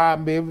ko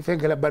ambe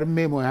fenkela bar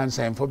memo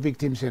hansa for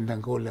victims en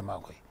dan ko le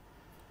makoy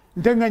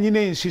ndenga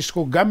nyine insist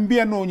ko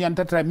Gambia no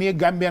nyantata me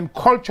Gambian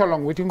culture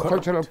along within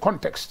cultural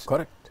context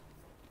correct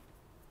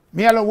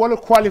me ala wala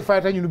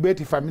qualified tan you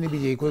beti family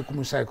bi ko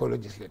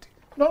psychologist leti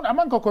non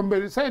aman ko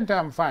kombe same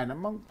time fine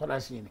among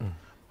palasini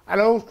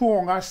ala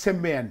ko nga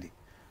sembe andi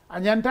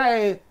anyanta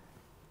e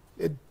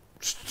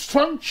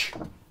staunch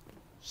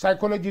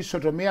psychology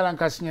soto mi ala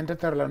kas nyanta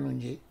tarla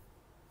nunje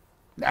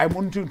ay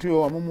muntuntu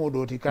yo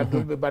amodoti ka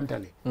dolbe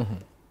bantale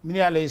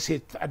mini ala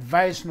say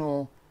advice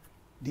no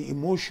the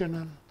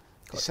emotional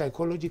the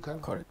psychological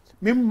correct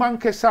mim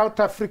manke South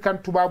African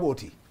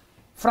tubaboti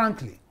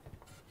frankly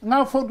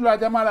nga fodula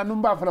jamala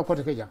numba fala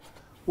kote keja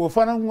wo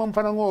fana ngom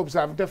fana ngo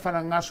observe de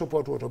fana nga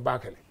support woto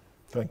bakale.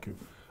 Thank you.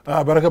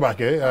 Baraka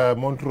bake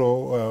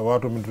montro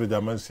wato minto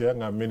jamansia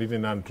nga miniti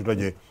nan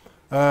tutaje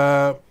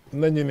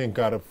nanyi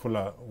ninkar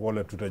fula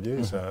wala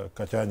tutaje sa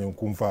kachanyi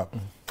kumfa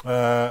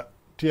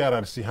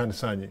TRRC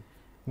hansanyi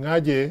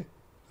ngaje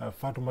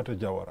Fatoumata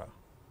Jawara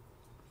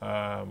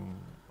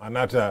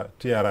anata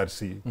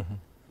TRRC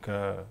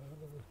ka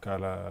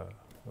kala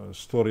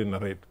story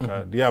narrate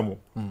ka diamu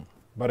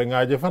bare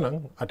ngaje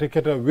fanan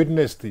ateketa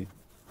witness ti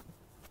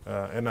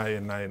NIA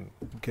 9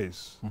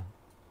 case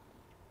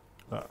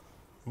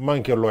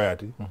manke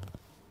loyati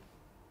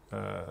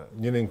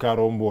ñinen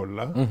karo mbol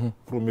la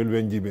pour mil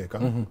wen jibe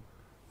kan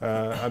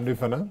andi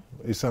fana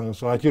isang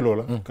so hakilo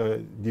la ka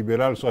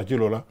jibelal so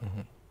hakilo la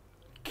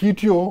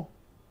kitio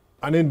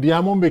anen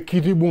diamo be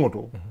kiti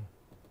bungoto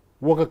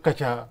woka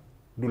kacha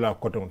dula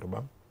koton to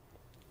bam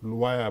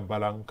luwaya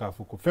balan ka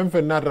fuko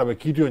femfe natra be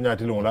kitio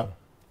nyati la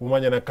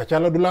umanya na kacha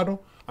la dulato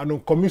anu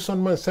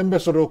commission man sembe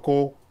sodo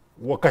ko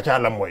wo kacha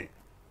la moy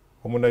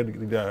ko mo na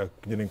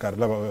ñinen kar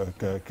la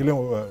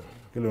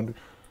kilon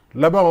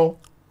labao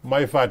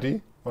may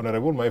fati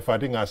honorable may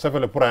fati nga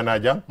safale purana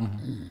jam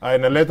ay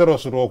na lettero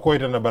suro ko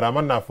ita na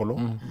baraman na folo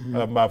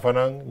ba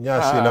fanan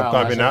Nyassi la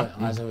kabina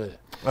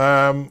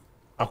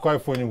akoy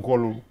foñu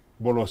kolu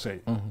bolo sey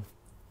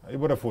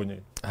ibora foñi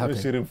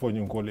sirin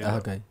foñu kolu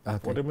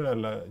wote mina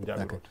la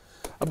jabiro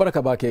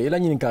abaraka bake ila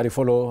ñin kari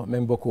folo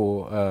même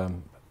boko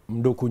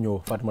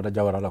ndokunyo Fatoumata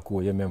Jawara la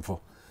ko ye même fo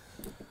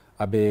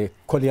abe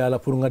koliala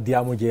pour nga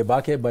diamu je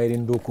bake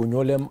bayrin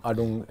ndokunyo lem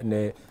adon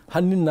ne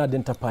hannin na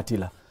den ta parti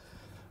la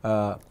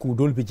ku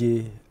dolbi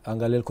je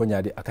angalel ko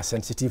nyaade aka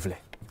sensitive le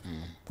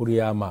pour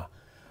yama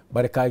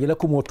bare kaagila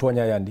ko mo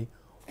tonya yandi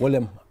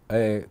wolem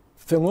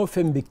fengo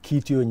fembe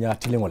kitiyo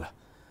nyaatilingo la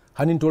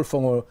hanin tol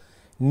fongo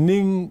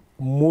ning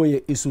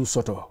moye isu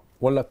soto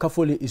wala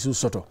kafole isu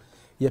soto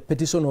ye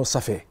petition o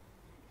safe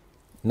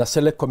na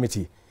select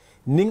committee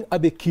ning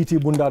abe kiti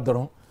bunda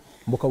doron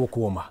mboka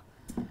wokoma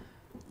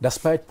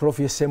despite prof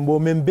sembo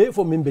membe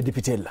fo membe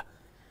député la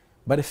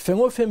bare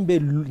fengo fembe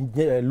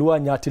loi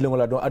nyaatilingo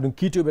la don adun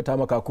kitiyo be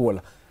tamaka ko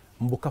wala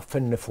mbuka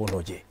fenne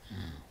fonoje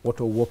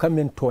woto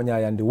wokamen tonya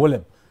yandi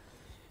wolem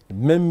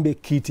membe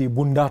kiti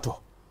bundato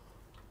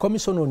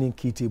commissioner ni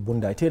kiti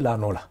bunda te la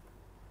nola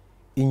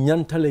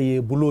inyantale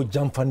ye bulo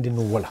jamfandi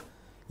no wala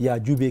ya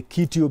jube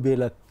kitiyo be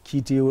la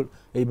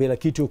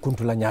kitiyo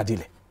kuntula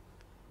nyaadile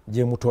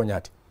je mu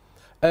tonyati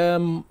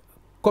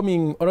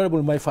coming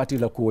honorable may fati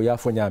la ko ya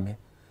fo nyame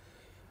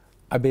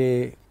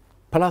abe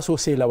place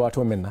se la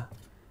wato menna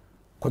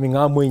komi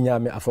nga moy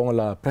nyame afon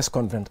la press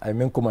conference ay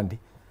men commandi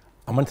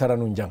amantara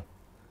nun jang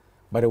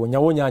bare wo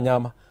nyawo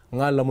nyama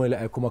nga la moy la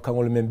ay kuma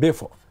kangol men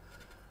befo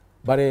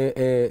bare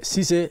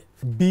sise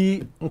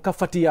bi nka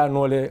fatiya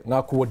nole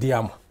nga ko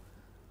diam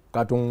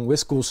katun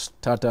west coast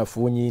tata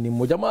foni ni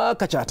mojama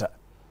kachata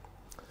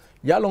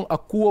yalon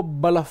akuo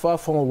balafa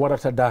fon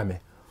warata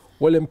dame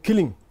wolem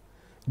killing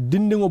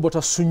dindingo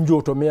bota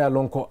sunjoto me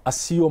yalon ko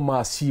asiyo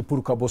ma si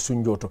pour ka bo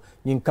sunjoto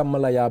nyin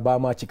kamala ya ba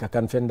ma cika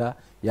kan fenda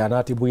ya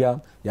nati buya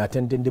ya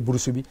tendende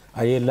bursubi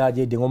aye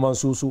laaje de ngoman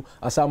susu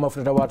asama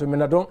frata wato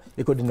mena don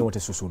e ko dinno wote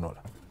susu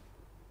nola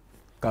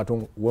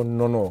katun won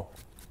nono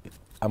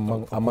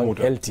amang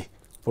elti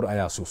pour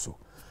aya susu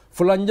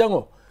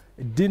fulanjango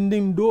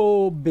dinding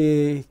do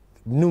be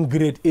num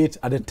grade 8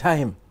 at the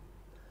time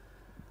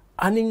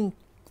aning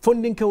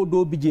funding ke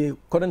do bije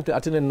konante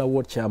atenen na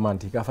ward chairman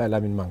ti ka fa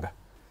lamin manga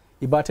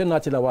ibate na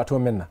tila wato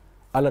menna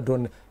ala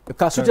don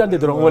ka sutande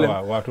doron wolem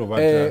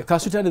ka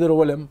sutande doron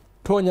wolem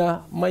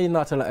tonya may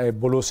natala ay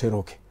bolo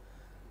seroke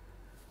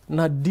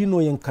na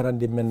dino yen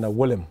karande menna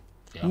wolem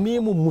ni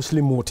mu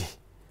muslimoti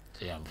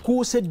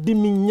ku se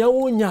dimi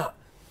nyawnya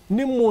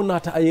ni mo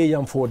nata aye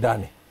yam fo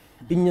dane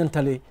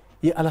inyantale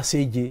ye ala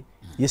seje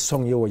ye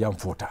song ye wo yam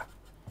fota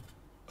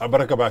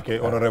abaraka bake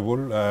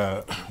honorable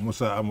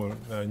Musa Amul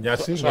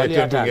Nyassi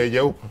ngay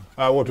jew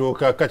woto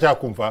ka kacha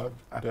kumfa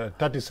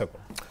 30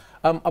 seconds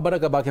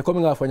abaraka bake komi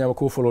nga fanya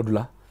ko folo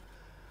dula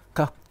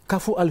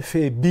kafu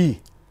alfe bi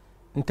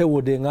nte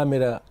wode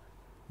ngamera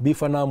bi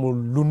fanamu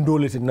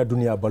lundolete na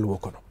dunia balwo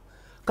kono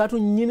katu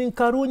nyinin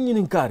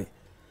kari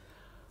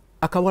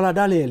aka wala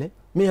dalele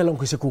me yalon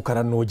ko se ku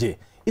karannoje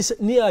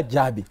ni ya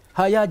jabi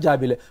ha ya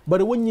jabile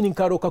bare wonyinin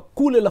karo ka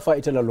kule la fa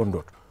itela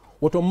londot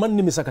woto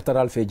manni mi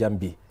sakataral fe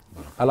jambi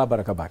ala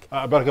baraka bake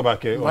baraka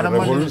bake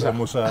honorable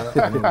Musa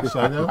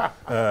Sanya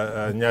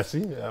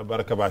Nyassi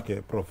baraka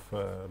bake prof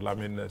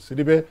Lamine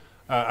Sidibe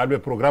albe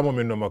programme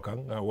men no makan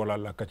wala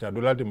la kacha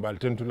Dula dimbal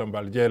tentula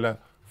mbal jela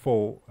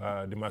fo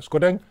dimas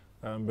kodeng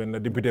ben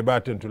député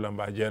ba tentula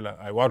mbal jela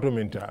ay wato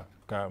minta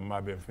ka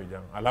mabe fe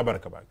jang ala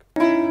baraka bake